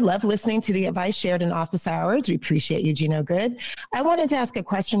 Hey there. Love listening to the advice shared in office hours. We appreciate you, Gino Good. I wanted to ask a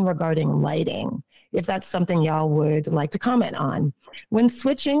question regarding lighting, if that's something y'all would like to comment on. When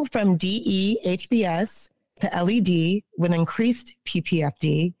switching from DE HBS to LED with increased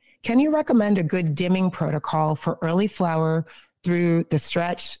PPFD, can you recommend a good dimming protocol for early flower through the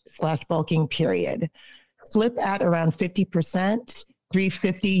stretch/bulking period? Flip at around 50%,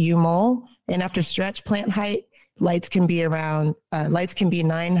 350 UMOL, and after stretch plant height, lights can be 900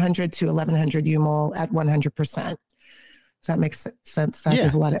 to 1100 UMOL at 100%. Does that make sense? Yeah.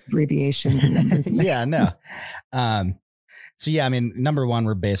 There's a lot of abbreviations and numbers. Yeah, no. So yeah, I mean, number one,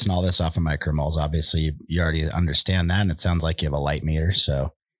 we're basing all this off of micromoles. Obviously, you already understand that, and it sounds like you have a light meter.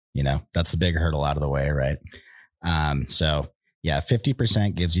 So, that's the big hurdle out of the way, right? So yeah,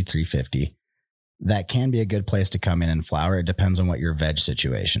 50% gives you 350. That can be a good place to come in and flower. It depends on what your veg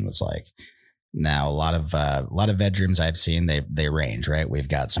situation was like. Now, a lot of veg rooms I've seen, they range, right? We've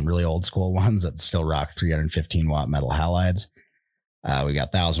got some really old school ones that still rock 315 watt metal halides. We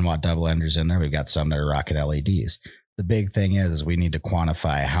got 1,000 watt double enders in there. We've got some that are rocking LEDs. The big thing is we need to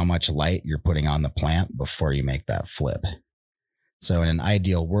quantify how much light you're putting on the plant before you make that flip. So in an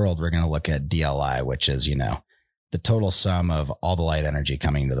ideal world, we're going to look at DLI, which is, the total sum of all the light energy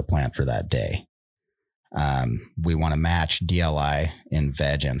coming to the plant for that day. We want to match DLI in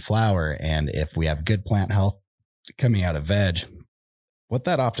veg and flower. And if we have good plant health coming out of veg, what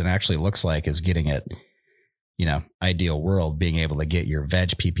that often actually looks like is getting it, ideal world, being able to get your veg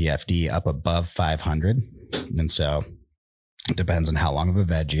PPFD up above 500. And so it depends on how long of a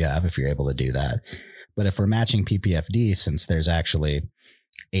veg you have, if you're able to do that. But if we're matching PPFD, since there's actually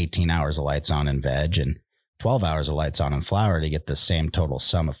 18 hours of lights on in veg and 12 hours of lights on in flower to get the same total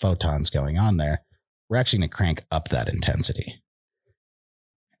sum of photons going on there, we're actually going to crank up that intensity.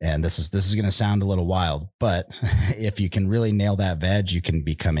 And this is going to sound a little wild, but if you can really nail that veg, you can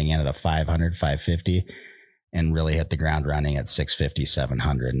be coming in at a 500, 550 and really hit the ground running at 650,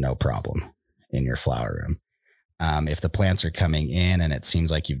 700, no problem in your flower room. If the plants are coming in and it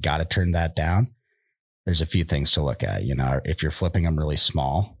seems like you've got to turn that down, there's a few things to look at. If you're flipping them really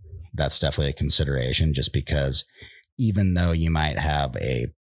small, that's definitely a consideration, just because even though you might have a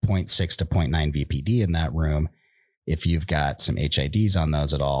 0.6 to 0.9 VPD in that room, if you've got some HIDs on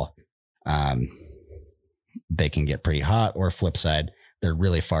those at all, they can get pretty hot. Or flip side, they're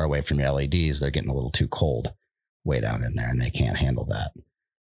really far away from your LEDs. They're getting a little too cold way down in there and they can't handle that.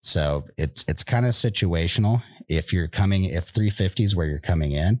 So it's kind of situational. If 350 is where you're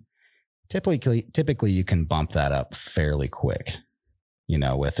coming in, typically you can bump that up fairly quick.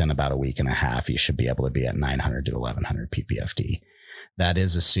 Within about a week and a half, you should be able to be at 900 to 1100 PPFD. That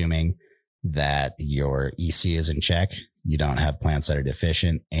is assuming that your EC is in check, you don't have plants that are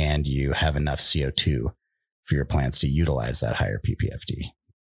deficient, and you have enough CO2 for your plants to utilize that higher PPFD.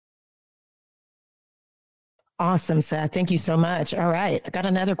 Awesome, Seth. Thank you so much. All right. I got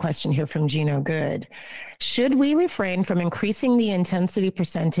another question here from Gino Good. Should we refrain from increasing the intensity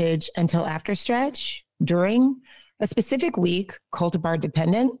percentage until after stretch, during a specific week, cultivar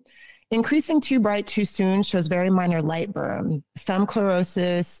dependent? Increasing too bright too soon shows very minor light burn, some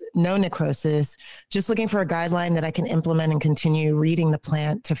chlorosis, no necrosis. Just looking for a guideline that I can implement and continue reading the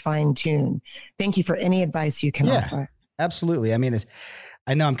plant to fine tune. Thank you for any advice you can offer. Absolutely. I mean,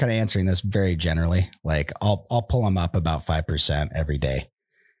 I know I'm kind of answering this very generally. Like I'll pull them up about 5% every day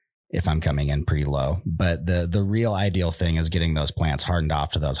if I'm coming in pretty low. But the real ideal thing is getting those plants hardened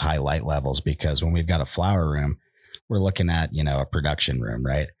off to those high light levels, because when we've got a flower room, we're looking at, a production room,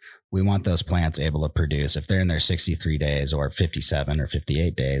 right? We want those plants able to produce, if they're in their 63 days or 57 or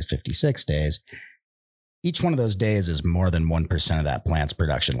 58 days, 56 days, each one of those days is more than 1% of that plant's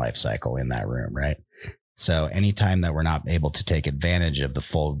production life cycle in that room, right? So anytime that we're not able to take advantage of the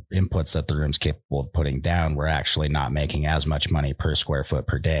full inputs that the room's capable of putting down, we're actually not making as much money per square foot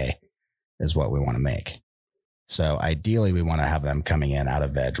per day as what we want to make. So ideally, we want to have them coming in out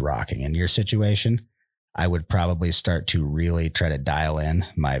of veg rocking. In your situation, I would probably start to really try to dial in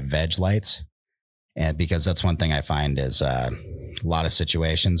my veg lights. And because that's one thing I find is a lot of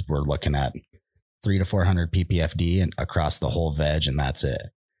situations we're looking at 300 to 400 PPFD and across the whole veg, and that's it.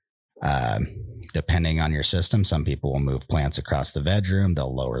 Depending on your system, some people will move plants across the veg room,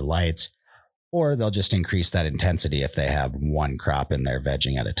 they'll lower lights, or they'll just increase that intensity if they have one crop in there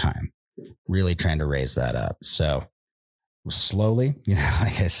vegging at a time, really trying to raise that up. So slowly,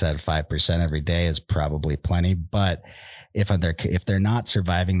 like I said, 5% every day is probably plenty. But if they're not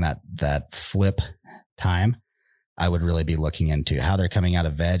surviving that flip time, I would really be looking into how they're coming out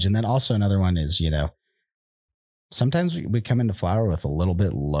of veg. And then also another one is, sometimes we come into flower with a little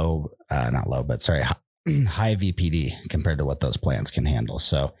bit high VPD compared to what those plants can handle.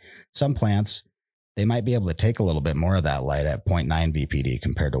 So some plants, they might be able to take a little bit more of that light at 0.9 VPD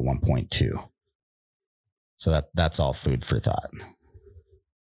compared to 1.2. So that's all food for thought.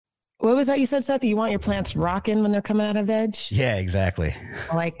 What was that you said, Seth? You want your plants rocking when they're coming out of veg? Yeah, exactly.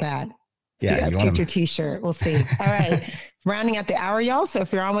 I like that. Yeah, you want your t-shirt. We'll see. All right. Rounding out the hour, y'all. So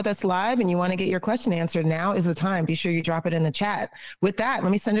if you're on with us live and you want to get your question answered, now is the time. Be sure you drop it in the chat. With that,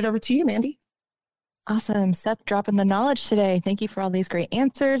 let me send it over to you, Mandy. Awesome. Seth dropping the knowledge today. Thank you for all these great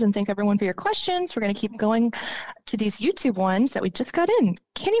answers, and thank everyone for your questions. We're going to keep going to these YouTube ones that we just got in.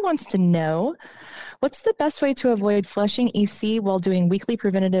 Kenny wants to know, what's the best way to avoid flushing EC while doing weekly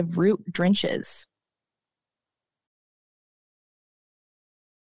preventative root drenches?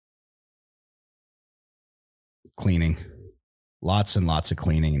 Cleaning. Lots and lots of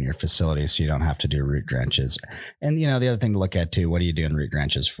cleaning in your facility so you don't have to do root drenches. And, the other thing to look at too, what are you doing root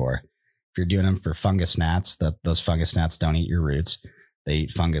drenches for? If you're doing them for fungus gnats, those fungus gnats don't eat your roots. They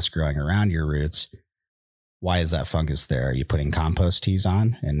eat fungus growing around your roots. Why is that fungus there? Are you putting compost teas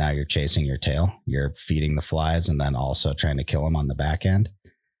on and now you're chasing your tail? You're feeding the flies and then also trying to kill them on the back end.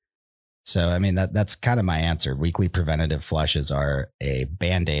 So, I mean, that's kind of my answer. Weekly preventative flushes are a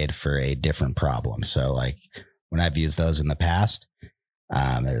Band-Aid for a different problem. So like when I've used those in the past,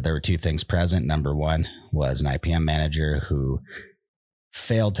 there were two things present. Number one was an IPM manager who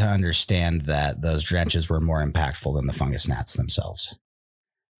failed to understand that those drenches were more impactful than the fungus gnats themselves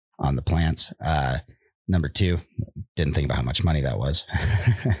on the plants. Number two, didn't think about how much money that was.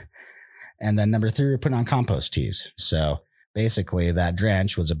 And then number three, we're putting on compost teas. So basically that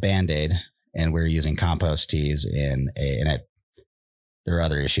drench was a Band-Aid, and we're using compost teas and there are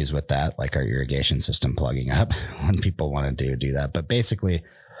other issues with that, like our irrigation system plugging up when people want to do that. But basically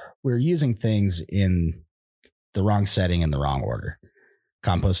we're using things in the wrong setting in the wrong order.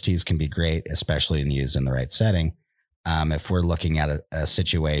 Compost teas can be great, especially when used in the right setting. If we're looking at a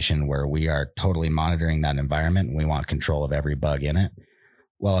situation where we are totally monitoring that environment and we want control of every bug in it,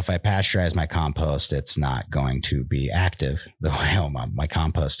 well, if I pasteurize my compost, it's not going to be active the way I want my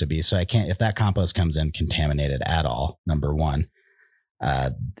compost to be. So I can't, if that compost comes in contaminated at all, number one,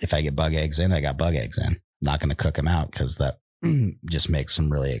 if I get bug eggs in, I got bug eggs in. I'm not going to cook them out because that just makes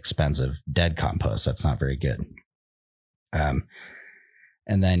some really expensive dead compost. That's not very good.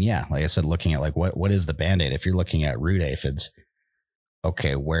 And then, yeah, like I said, looking at like what is the Band-Aid? If you're looking at root aphids,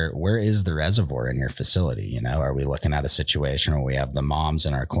 okay, where is the reservoir in your facility? You know, are we looking at a situation where we have the moms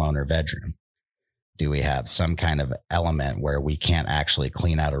in our clone or bedroom? Do we have some kind of element where we can't actually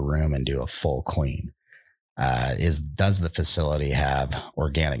clean out a room and do a full clean? Does the facility have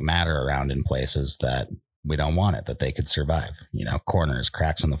organic matter around in places that we don't want it, that they could survive? You know, corners,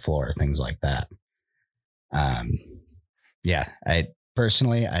 cracks on the floor, things like that. Yeah, I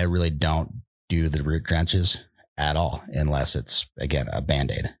really don't do the root drenches at all, unless it's, again, a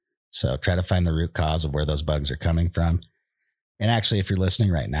Band-Aid. So try to find the root cause of where those bugs are coming from. And actually, if you're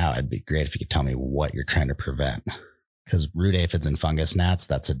listening right now, it'd be great if you could tell me what you're trying to prevent, because root aphids and fungus gnats,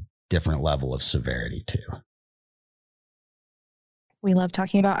 that's a different level of severity too. We love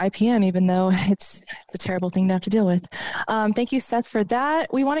talking about IPM, even though it's a terrible thing to have to deal with. Thank you, Seth, for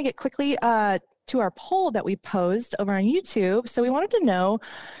that. We want to get quickly to our poll that we posed over on YouTube. So we wanted to know,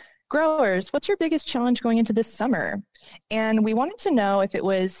 growers, what's your biggest challenge going into this summer? And we wanted to know if it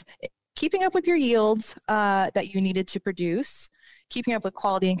was keeping up with your yields that you needed to produce, keeping up with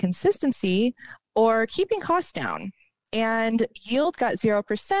quality and consistency, or keeping costs down. And yield got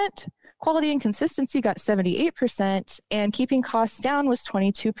 0%, quality and consistency got 78%, and keeping costs down was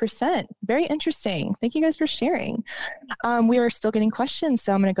 22%. Very interesting. Thank you guys for sharing. We are still getting questions,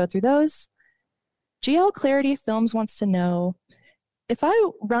 so I'm going to go through those. GL Clarity Films wants to know, if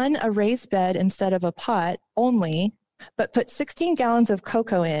I run a raised bed instead of a pot only, but put 16 gallons of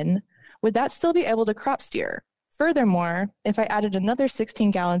cocoa in, would that still be able to crop steer? Furthermore, if I added another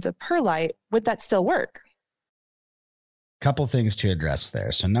 16 gallons of perlite, would that still work? Couple things to address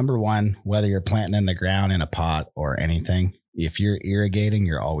there. So number one, whether you're planting in the ground in a pot or anything, if you're irrigating,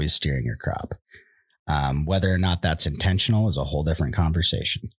 you're always steering your crop. Whether or not that's intentional is a whole different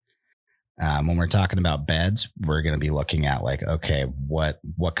conversation. When we're talking about beds, we're going to be looking at like, okay, what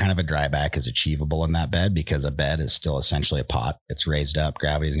kind of a dryback is achievable in that bed? Because a bed is still essentially a pot. It's raised up.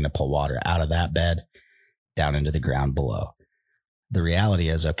 Gravity is going to pull water out of that bed down into the ground below. The reality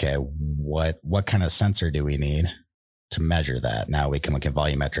is, okay, what kind of sensor do we need to measure that? Now we can look at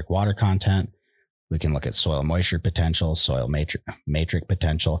volumetric water content. We can look at soil moisture potential, soil matrix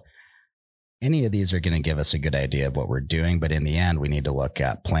potential. Any of these are going to give us a good idea of what we're doing, but in the end, we need to look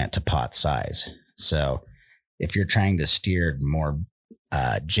at plant to pot size. So if you're trying to steer more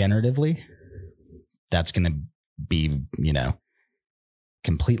generatively, that's going to be,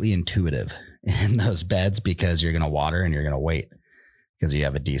 completely intuitive in those beds, because you're going to water and you're going to wait because you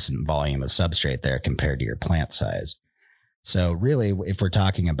have a decent volume of substrate there compared to your plant size. So really, if we're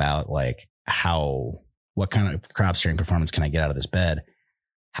talking about like what kind of crop steering performance can I get out of this bed?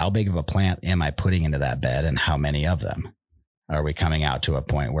 How big of a plant am I putting into that bed, and how many of them? Are we coming out to a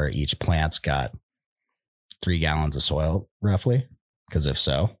point where each plant's got 3 gallons of soil roughly? Because if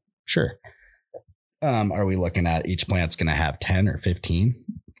so, sure. Are we looking at each plant's going to have 10 or 15?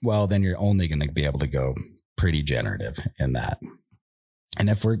 Well, then you're only going to be able to go pretty generative in that. And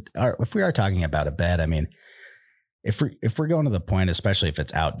if we are talking about a bed, I mean, if we're going to the point, especially if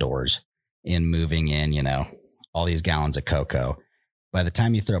it's outdoors, in moving in, all these gallons of cocoa, by the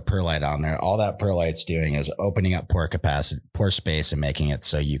time you throw perlite on there, all that perlite's doing is opening up pore space and making it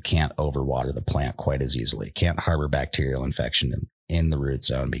so you can't overwater the plant quite as easily. Can't harbor bacterial infection in the root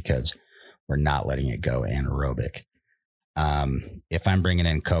zone because we're not letting it go anaerobic. If I'm bringing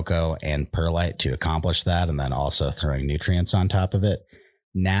in cocoa and perlite to accomplish that, and then also throwing nutrients on top of it,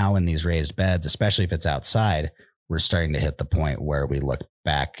 now in these raised beds, especially if it's outside, we're starting to hit the point where we look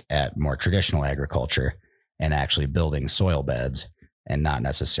back at more traditional agriculture and actually building soil beds and not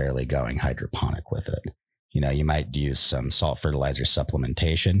necessarily going hydroponic with it. You might use some salt fertilizer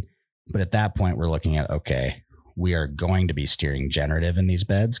supplementation. But at that point, we're looking at, okay, we are going to be steering generative in these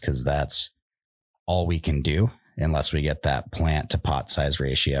beds because that's all we can do unless we get that plant to pot size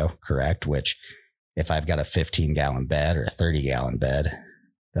ratio correct, which if I've got a 15-gallon bed or a 30-gallon bed,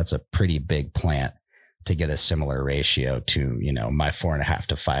 that's a pretty big plant to get a similar ratio to, my 4.5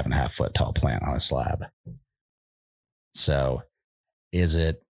 to 5.5 foot tall plant on a slab. So is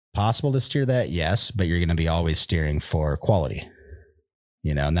it possible to steer that? Yes, but you're going to be always steering for quality,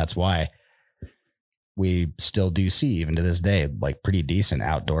 and that's why we still do see, even to this day, like pretty decent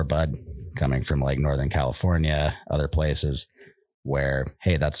outdoor bud coming from like Northern California, other places where,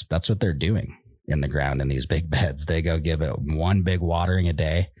 hey, that's what they're doing in the ground in these big beds. They go give it one big watering a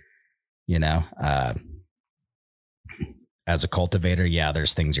day, as a cultivator. Yeah,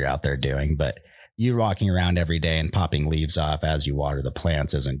 there's things you're out there doing, but you walking around every day and popping leaves off as you water the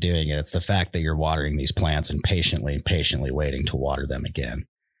plants isn't doing it. It's the fact that you're watering these plants and patiently waiting to water them again,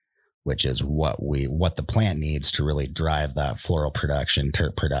 which is what the plant needs to really drive that floral production,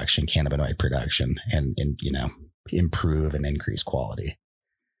 terp production, cannabinoid production, and improve and increase quality.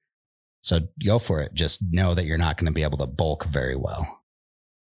 So go for it. Just know that you're not going to be able to bulk very well.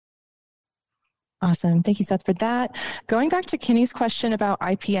 Awesome. Thank you, Seth, for that. Going back to Kenny's question about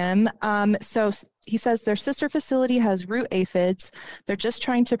IPM. So he says their sister facility has root aphids. They're just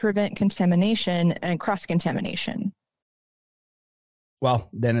trying to prevent contamination and cross-contamination. Well,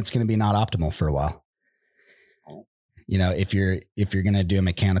 then it's going to be not optimal for a while. If you're going to do a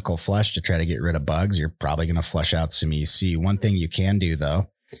mechanical flush to try to get rid of bugs, you're probably going to flush out some EC. One thing you can do, though,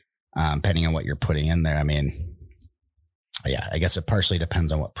 depending on what you're putting in there, I guess it partially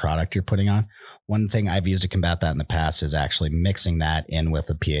depends on what product you're putting on. One thing I've used to combat that in the past is actually mixing that in with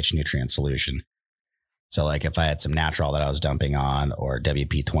a pH nutrient solution. So like if I had some natural that I was dumping on or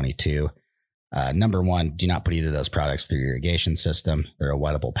WP22, number one, do not put either of those products through your irrigation system. They're a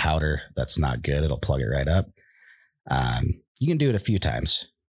wettable powder. That's not good. It'll plug it right up. You can do it a few times.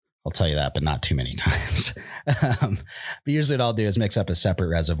 I'll tell you that, but not too many times. But usually what I'll do is mix up a separate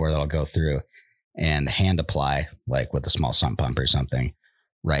reservoir that I'll go through and hand apply, like with a small sump pump or something,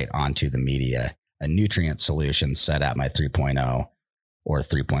 right onto the media, a nutrient solution set at my 3.0 or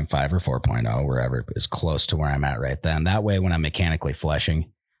 3.5 or 4.0, wherever is close to where I'm at right then. That way, when I'm mechanically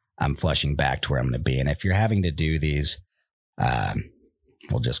flushing, I'm flushing back to where I'm going to be. And if you're having to do these,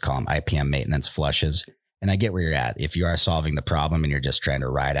 we'll just call them IPM maintenance flushes. And I get where you're at. If you are solving the problem and you're just trying to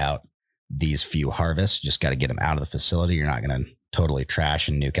ride out these few harvests, just got to get them out of the facility. You're not going to totally trash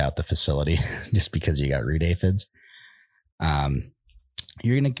and nuke out the facility just because you got root aphids.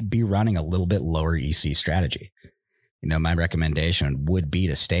 You're going to be running a little bit lower EC strategy. My recommendation would be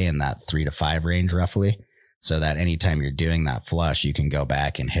to stay in that 3 to 5 range roughly, so that anytime you're doing that flush, you can go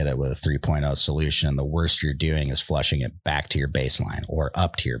back and hit it with a 3.0 solution. And the worst you're doing is flushing it back to your baseline or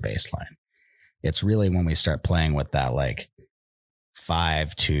up to your baseline. It's really when we start playing with that, like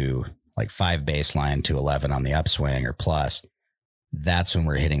 5 baseline to 11 on the upswing or plus, that's when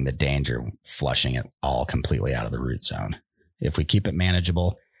we're hitting the danger, flushing it all completely out of the root zone. If we keep it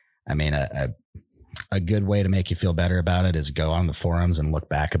manageable, a good way to make you feel better about it is go on the forums and look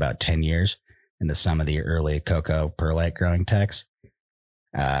back about 10 years into some of the early cocoa perlite growing techs.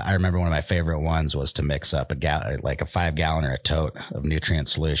 I remember one of my favorite ones was to mix up like a 5-gallon or a tote of nutrient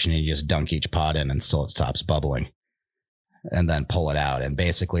solution, and you just dunk each pot in until it stops bubbling and then pull it out. And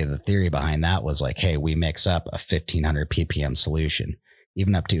basically the theory behind that was like, hey, we mix up a 1500 ppm solution,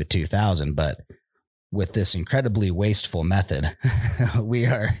 even up to a 2000. But with this incredibly wasteful method, we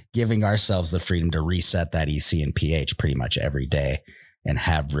are giving ourselves the freedom to reset that EC and pH pretty much every day and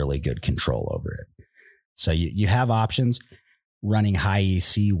have really good control over it. So you have options. Running high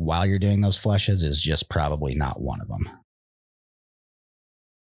EC while you're doing those flushes is just probably not one of them.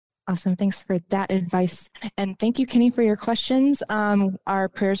 Awesome. Thanks for that advice. And thank you, Kenny, for your questions. Our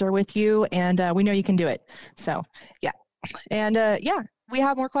prayers are with you, and we know you can do it. So, yeah. And we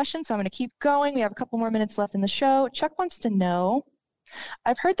have more questions, so I'm going to keep going. We have a couple more minutes left in the show. Chuck wants to know,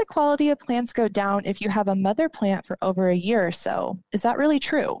 I've heard the quality of plants go down if you have a mother plant for over a year or so. Is that really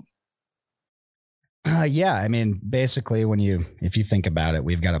true? Yeah. Basically, if you think about it,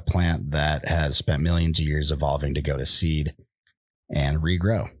 we've got a plant that has spent millions of years evolving to go to seed and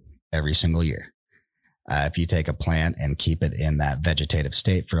regrow every single year. If you take a plant and keep it in that vegetative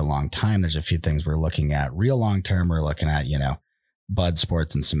state for a long time, there's a few things we're looking at. Real long term, we're looking at, bud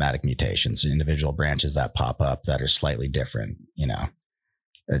sports and somatic mutations, individual branches that pop up that are slightly different,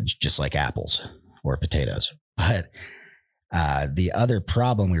 just like apples or potatoes. But The other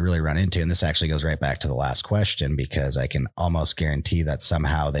problem we really run into, and this actually goes right back to the last question, because I can almost guarantee that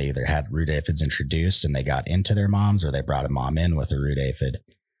somehow they either had root aphids introduced and they got into their moms, or they brought a mom in with a root aphid.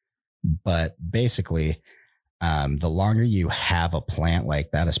 But basically, the longer you have a plant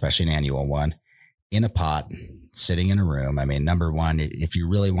like that, especially an annual one, in a pot, sitting in a room, I mean, number one, if you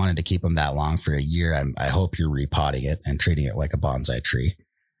really wanted to keep them that long for a year, I hope you're repotting it and treating it like a bonsai tree.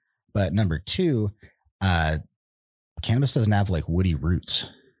 But number two, cannabis doesn't have like woody roots.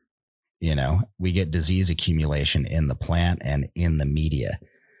 You know, we get disease accumulation in the plant and in the media.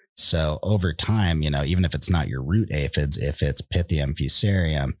 So over time, you know, even if it's not your root aphids, if it's Pythium,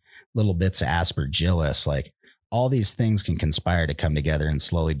 Fusarium, little bits of Aspergillus, like all these things can conspire to come together and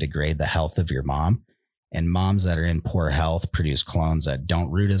slowly degrade the health of your mom. And moms that are in poor health produce clones that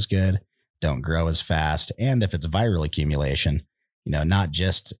don't root as good, don't grow as fast. And if it's viral accumulation, you know, not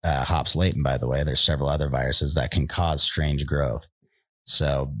just hops latent, by the way, there's several other viruses that can cause strange growth.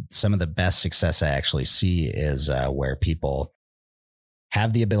 So some of the best success I actually see is where people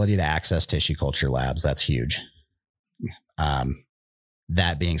have the ability to access tissue culture labs. That's huge.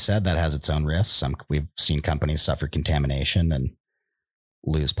 That being said, that has its own risks. We've seen companies suffer contamination and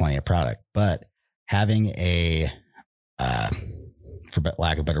lose plenty of product. But having a, for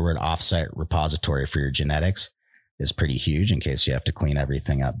lack of a better word, offsite repository for your genetics is pretty huge in case you have to clean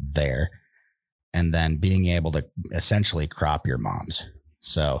everything up there. And then being able to essentially crop your moms.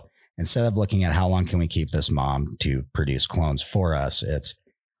 So instead of looking at how long can we keep this mom to produce clones for us, it's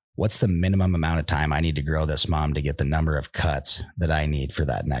what's the minimum amount of time I need to grow this mom to get the number of cuts that I need for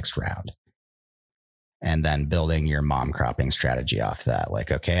that next round. And then building your mom cropping strategy off that.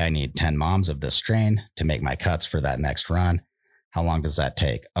 Like, okay, I need 10 moms of this strain to make my cuts for that next run. How long does that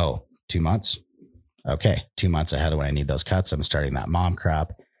take? Oh, 2 months. Okay, 2 months ahead of when I need those cuts, I'm starting that mom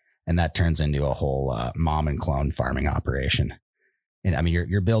crop. And that turns into a whole mom and clone farming operation. And I mean,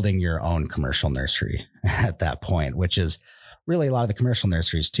 you're building your own commercial nursery at that point, which is really a lot of the commercial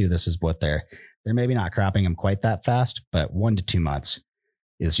nurseries too. This is what they're maybe not cropping them quite that fast, but 1 to 2 months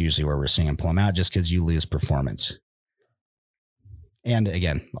is usually where we're seeing them pull them out, just because you lose performance. And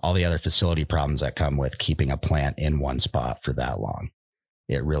again, all the other facility problems that come with keeping a plant in one spot for that long.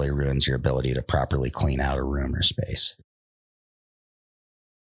 It really ruins your ability to properly clean out a room or space.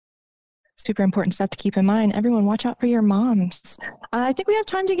 Super important stuff to keep in mind. Everyone, watch out for your moms. I think we have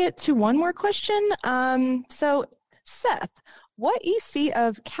time to get to one more question. So, Seth, what EC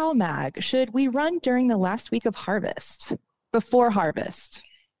of CalMag should we run during the last week of harvest, before harvest?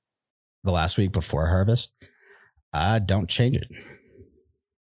 The last week before harvest? Don't change it.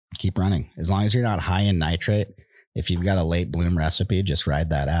 Keep running. As long as you're not high in nitrate, if you've got a late bloom recipe, just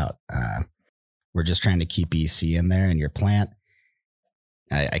ride that out. We're just trying to keep EC in there in your plant.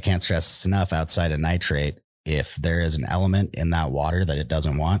 I can't stress this enough. Outside of nitrate, if there is an element in that water that it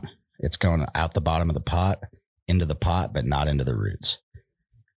doesn't want, it's going out the bottom of the pot, into the pot, but not into the roots.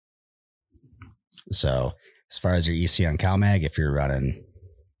 So as far as your EC on CalMag, if you're running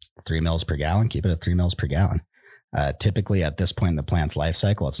 3 mils per gallon, keep it at 3 mils per gallon. Typically at this point in the plant's life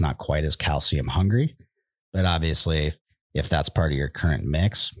cycle, it's not quite as calcium hungry, but obviously if that's part of your current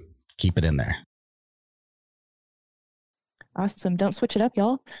mix, keep it in there. Awesome. Don't switch it up,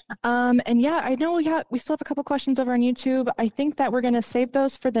 y'all. And yeah, I know we still have a couple questions over on YouTube. I think that we're going to save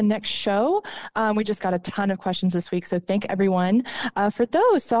those for the next show. We just got a ton of questions this week. So thank everyone for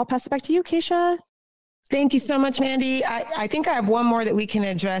those. So I'll pass it back to you, Keisha. Thank you so much, Mandy. I think I have one more that we can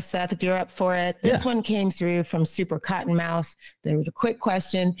address, Seth, if you're up for it. This one came through from Super Cottonmouth. There was a quick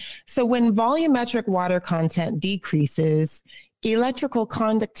question. So when volumetric water content decreases, electrical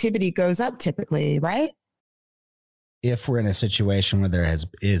conductivity goes up typically, right? If we're in a situation where there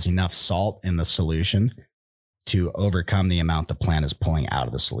is enough salt in the solution to overcome the amount the plant is pulling out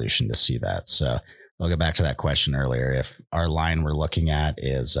of the solution to see that. So I'll go back to that question earlier. If our line we're looking at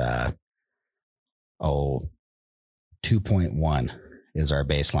is 2.1 is our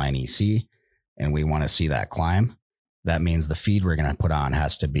baseline EC, and we want to see that climb, that means the feed we're going to put on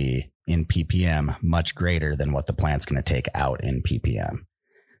has to be in ppm much greater than what the plant's going to take out in ppm.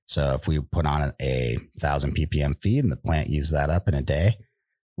 So if we put on a 1,000 ppm feed and the plant uses that up in a day,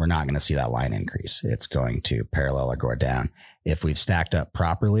 we're not going to see that line increase. It's going to parallel or go down. If we've stacked up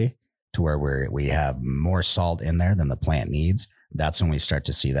properly to where we have more salt in there than the plant needs, that's when we start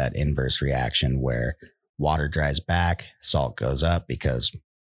to see that inverse reaction where water dries back, salt goes up because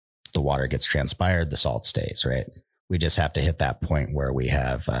the water gets transpired, the salt stays, right? We just have to hit that point where we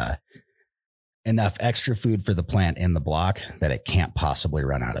have enough extra food for the plant in the block that it can't possibly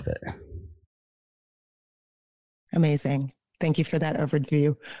run out of it. Amazing. Thank you for that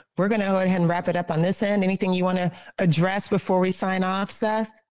overview. We're going to go ahead and wrap it up on this end. Anything you want to address before we sign off,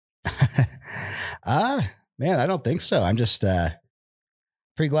 Seth? Man, I don't think so. I'm just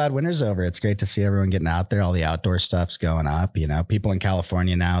pretty glad winter's over. It's great to see everyone getting out there. All the outdoor stuff's going up. You know, people in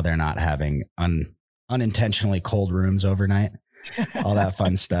California now, they're not having unintentionally cold rooms overnight. All that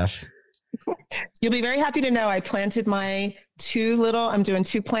fun stuff. You'll be very happy to know I planted my I'm doing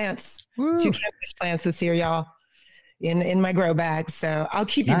 2 plants, Woo. 2 cannabis plants this year, y'all, in my grow bag. So I'll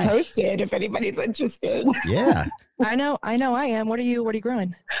keep you posted if anybody's interested. Yeah. I know I am. What are you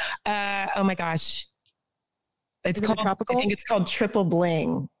growing? Oh my gosh. It's called tropical? I think it's called Triple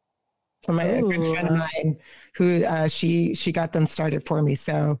Bling from a good friend of mine who she got them started for me.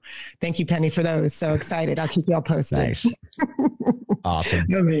 So thank you, Penny, for those. So excited. I'll keep you all posted. Nice.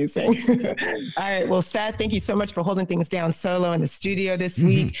 Awesome. Amazing. All right. Well, Seth, thank you so much for holding things down solo in the studio this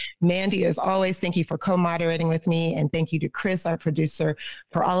week. Mandy, as always, thank you for co-moderating with me. And thank you to Chris, our producer,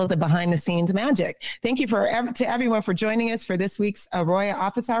 for all of the behind the scenes magic. Thank you to everyone for joining us for this week's Arroyo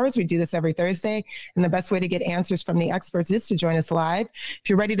Office Hours. We do this every Thursday. And the best way to get answers from the experts is to join us live. If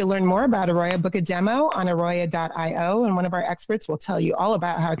you're ready to learn more about Arroyo, book a demo on arroyo.io. And one of our experts will tell you all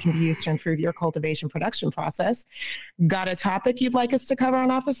about how it can be used to improve your cultivation production process. Got a topic you'd like us to cover on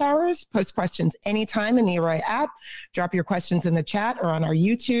office hours? Post questions anytime in the Arroyo app. Drop your questions in the chat or on our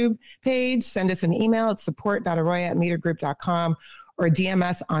YouTube page. Send us an email at support.arroyo@metergroup.com or DM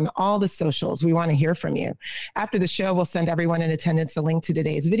us on all the socials. We want to hear from you. After the show, we'll send everyone in attendance a link to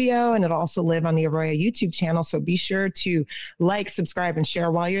today's video, and it'll also live on the Arroyo YouTube channel. So be sure to like, subscribe, and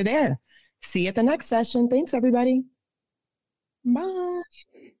share while you're there. See you at the next session. Thanks, everybody. Bye.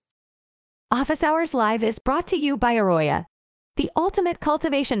 Office Hours Live is brought to you by Arroyo, the ultimate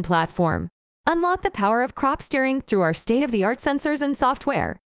cultivation platform. Unlock the power of crop steering through our state-of-the-art sensors and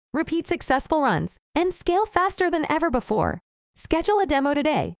software. Repeat successful runs and scale faster than ever before. Schedule a demo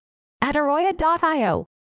today at arroyo.io.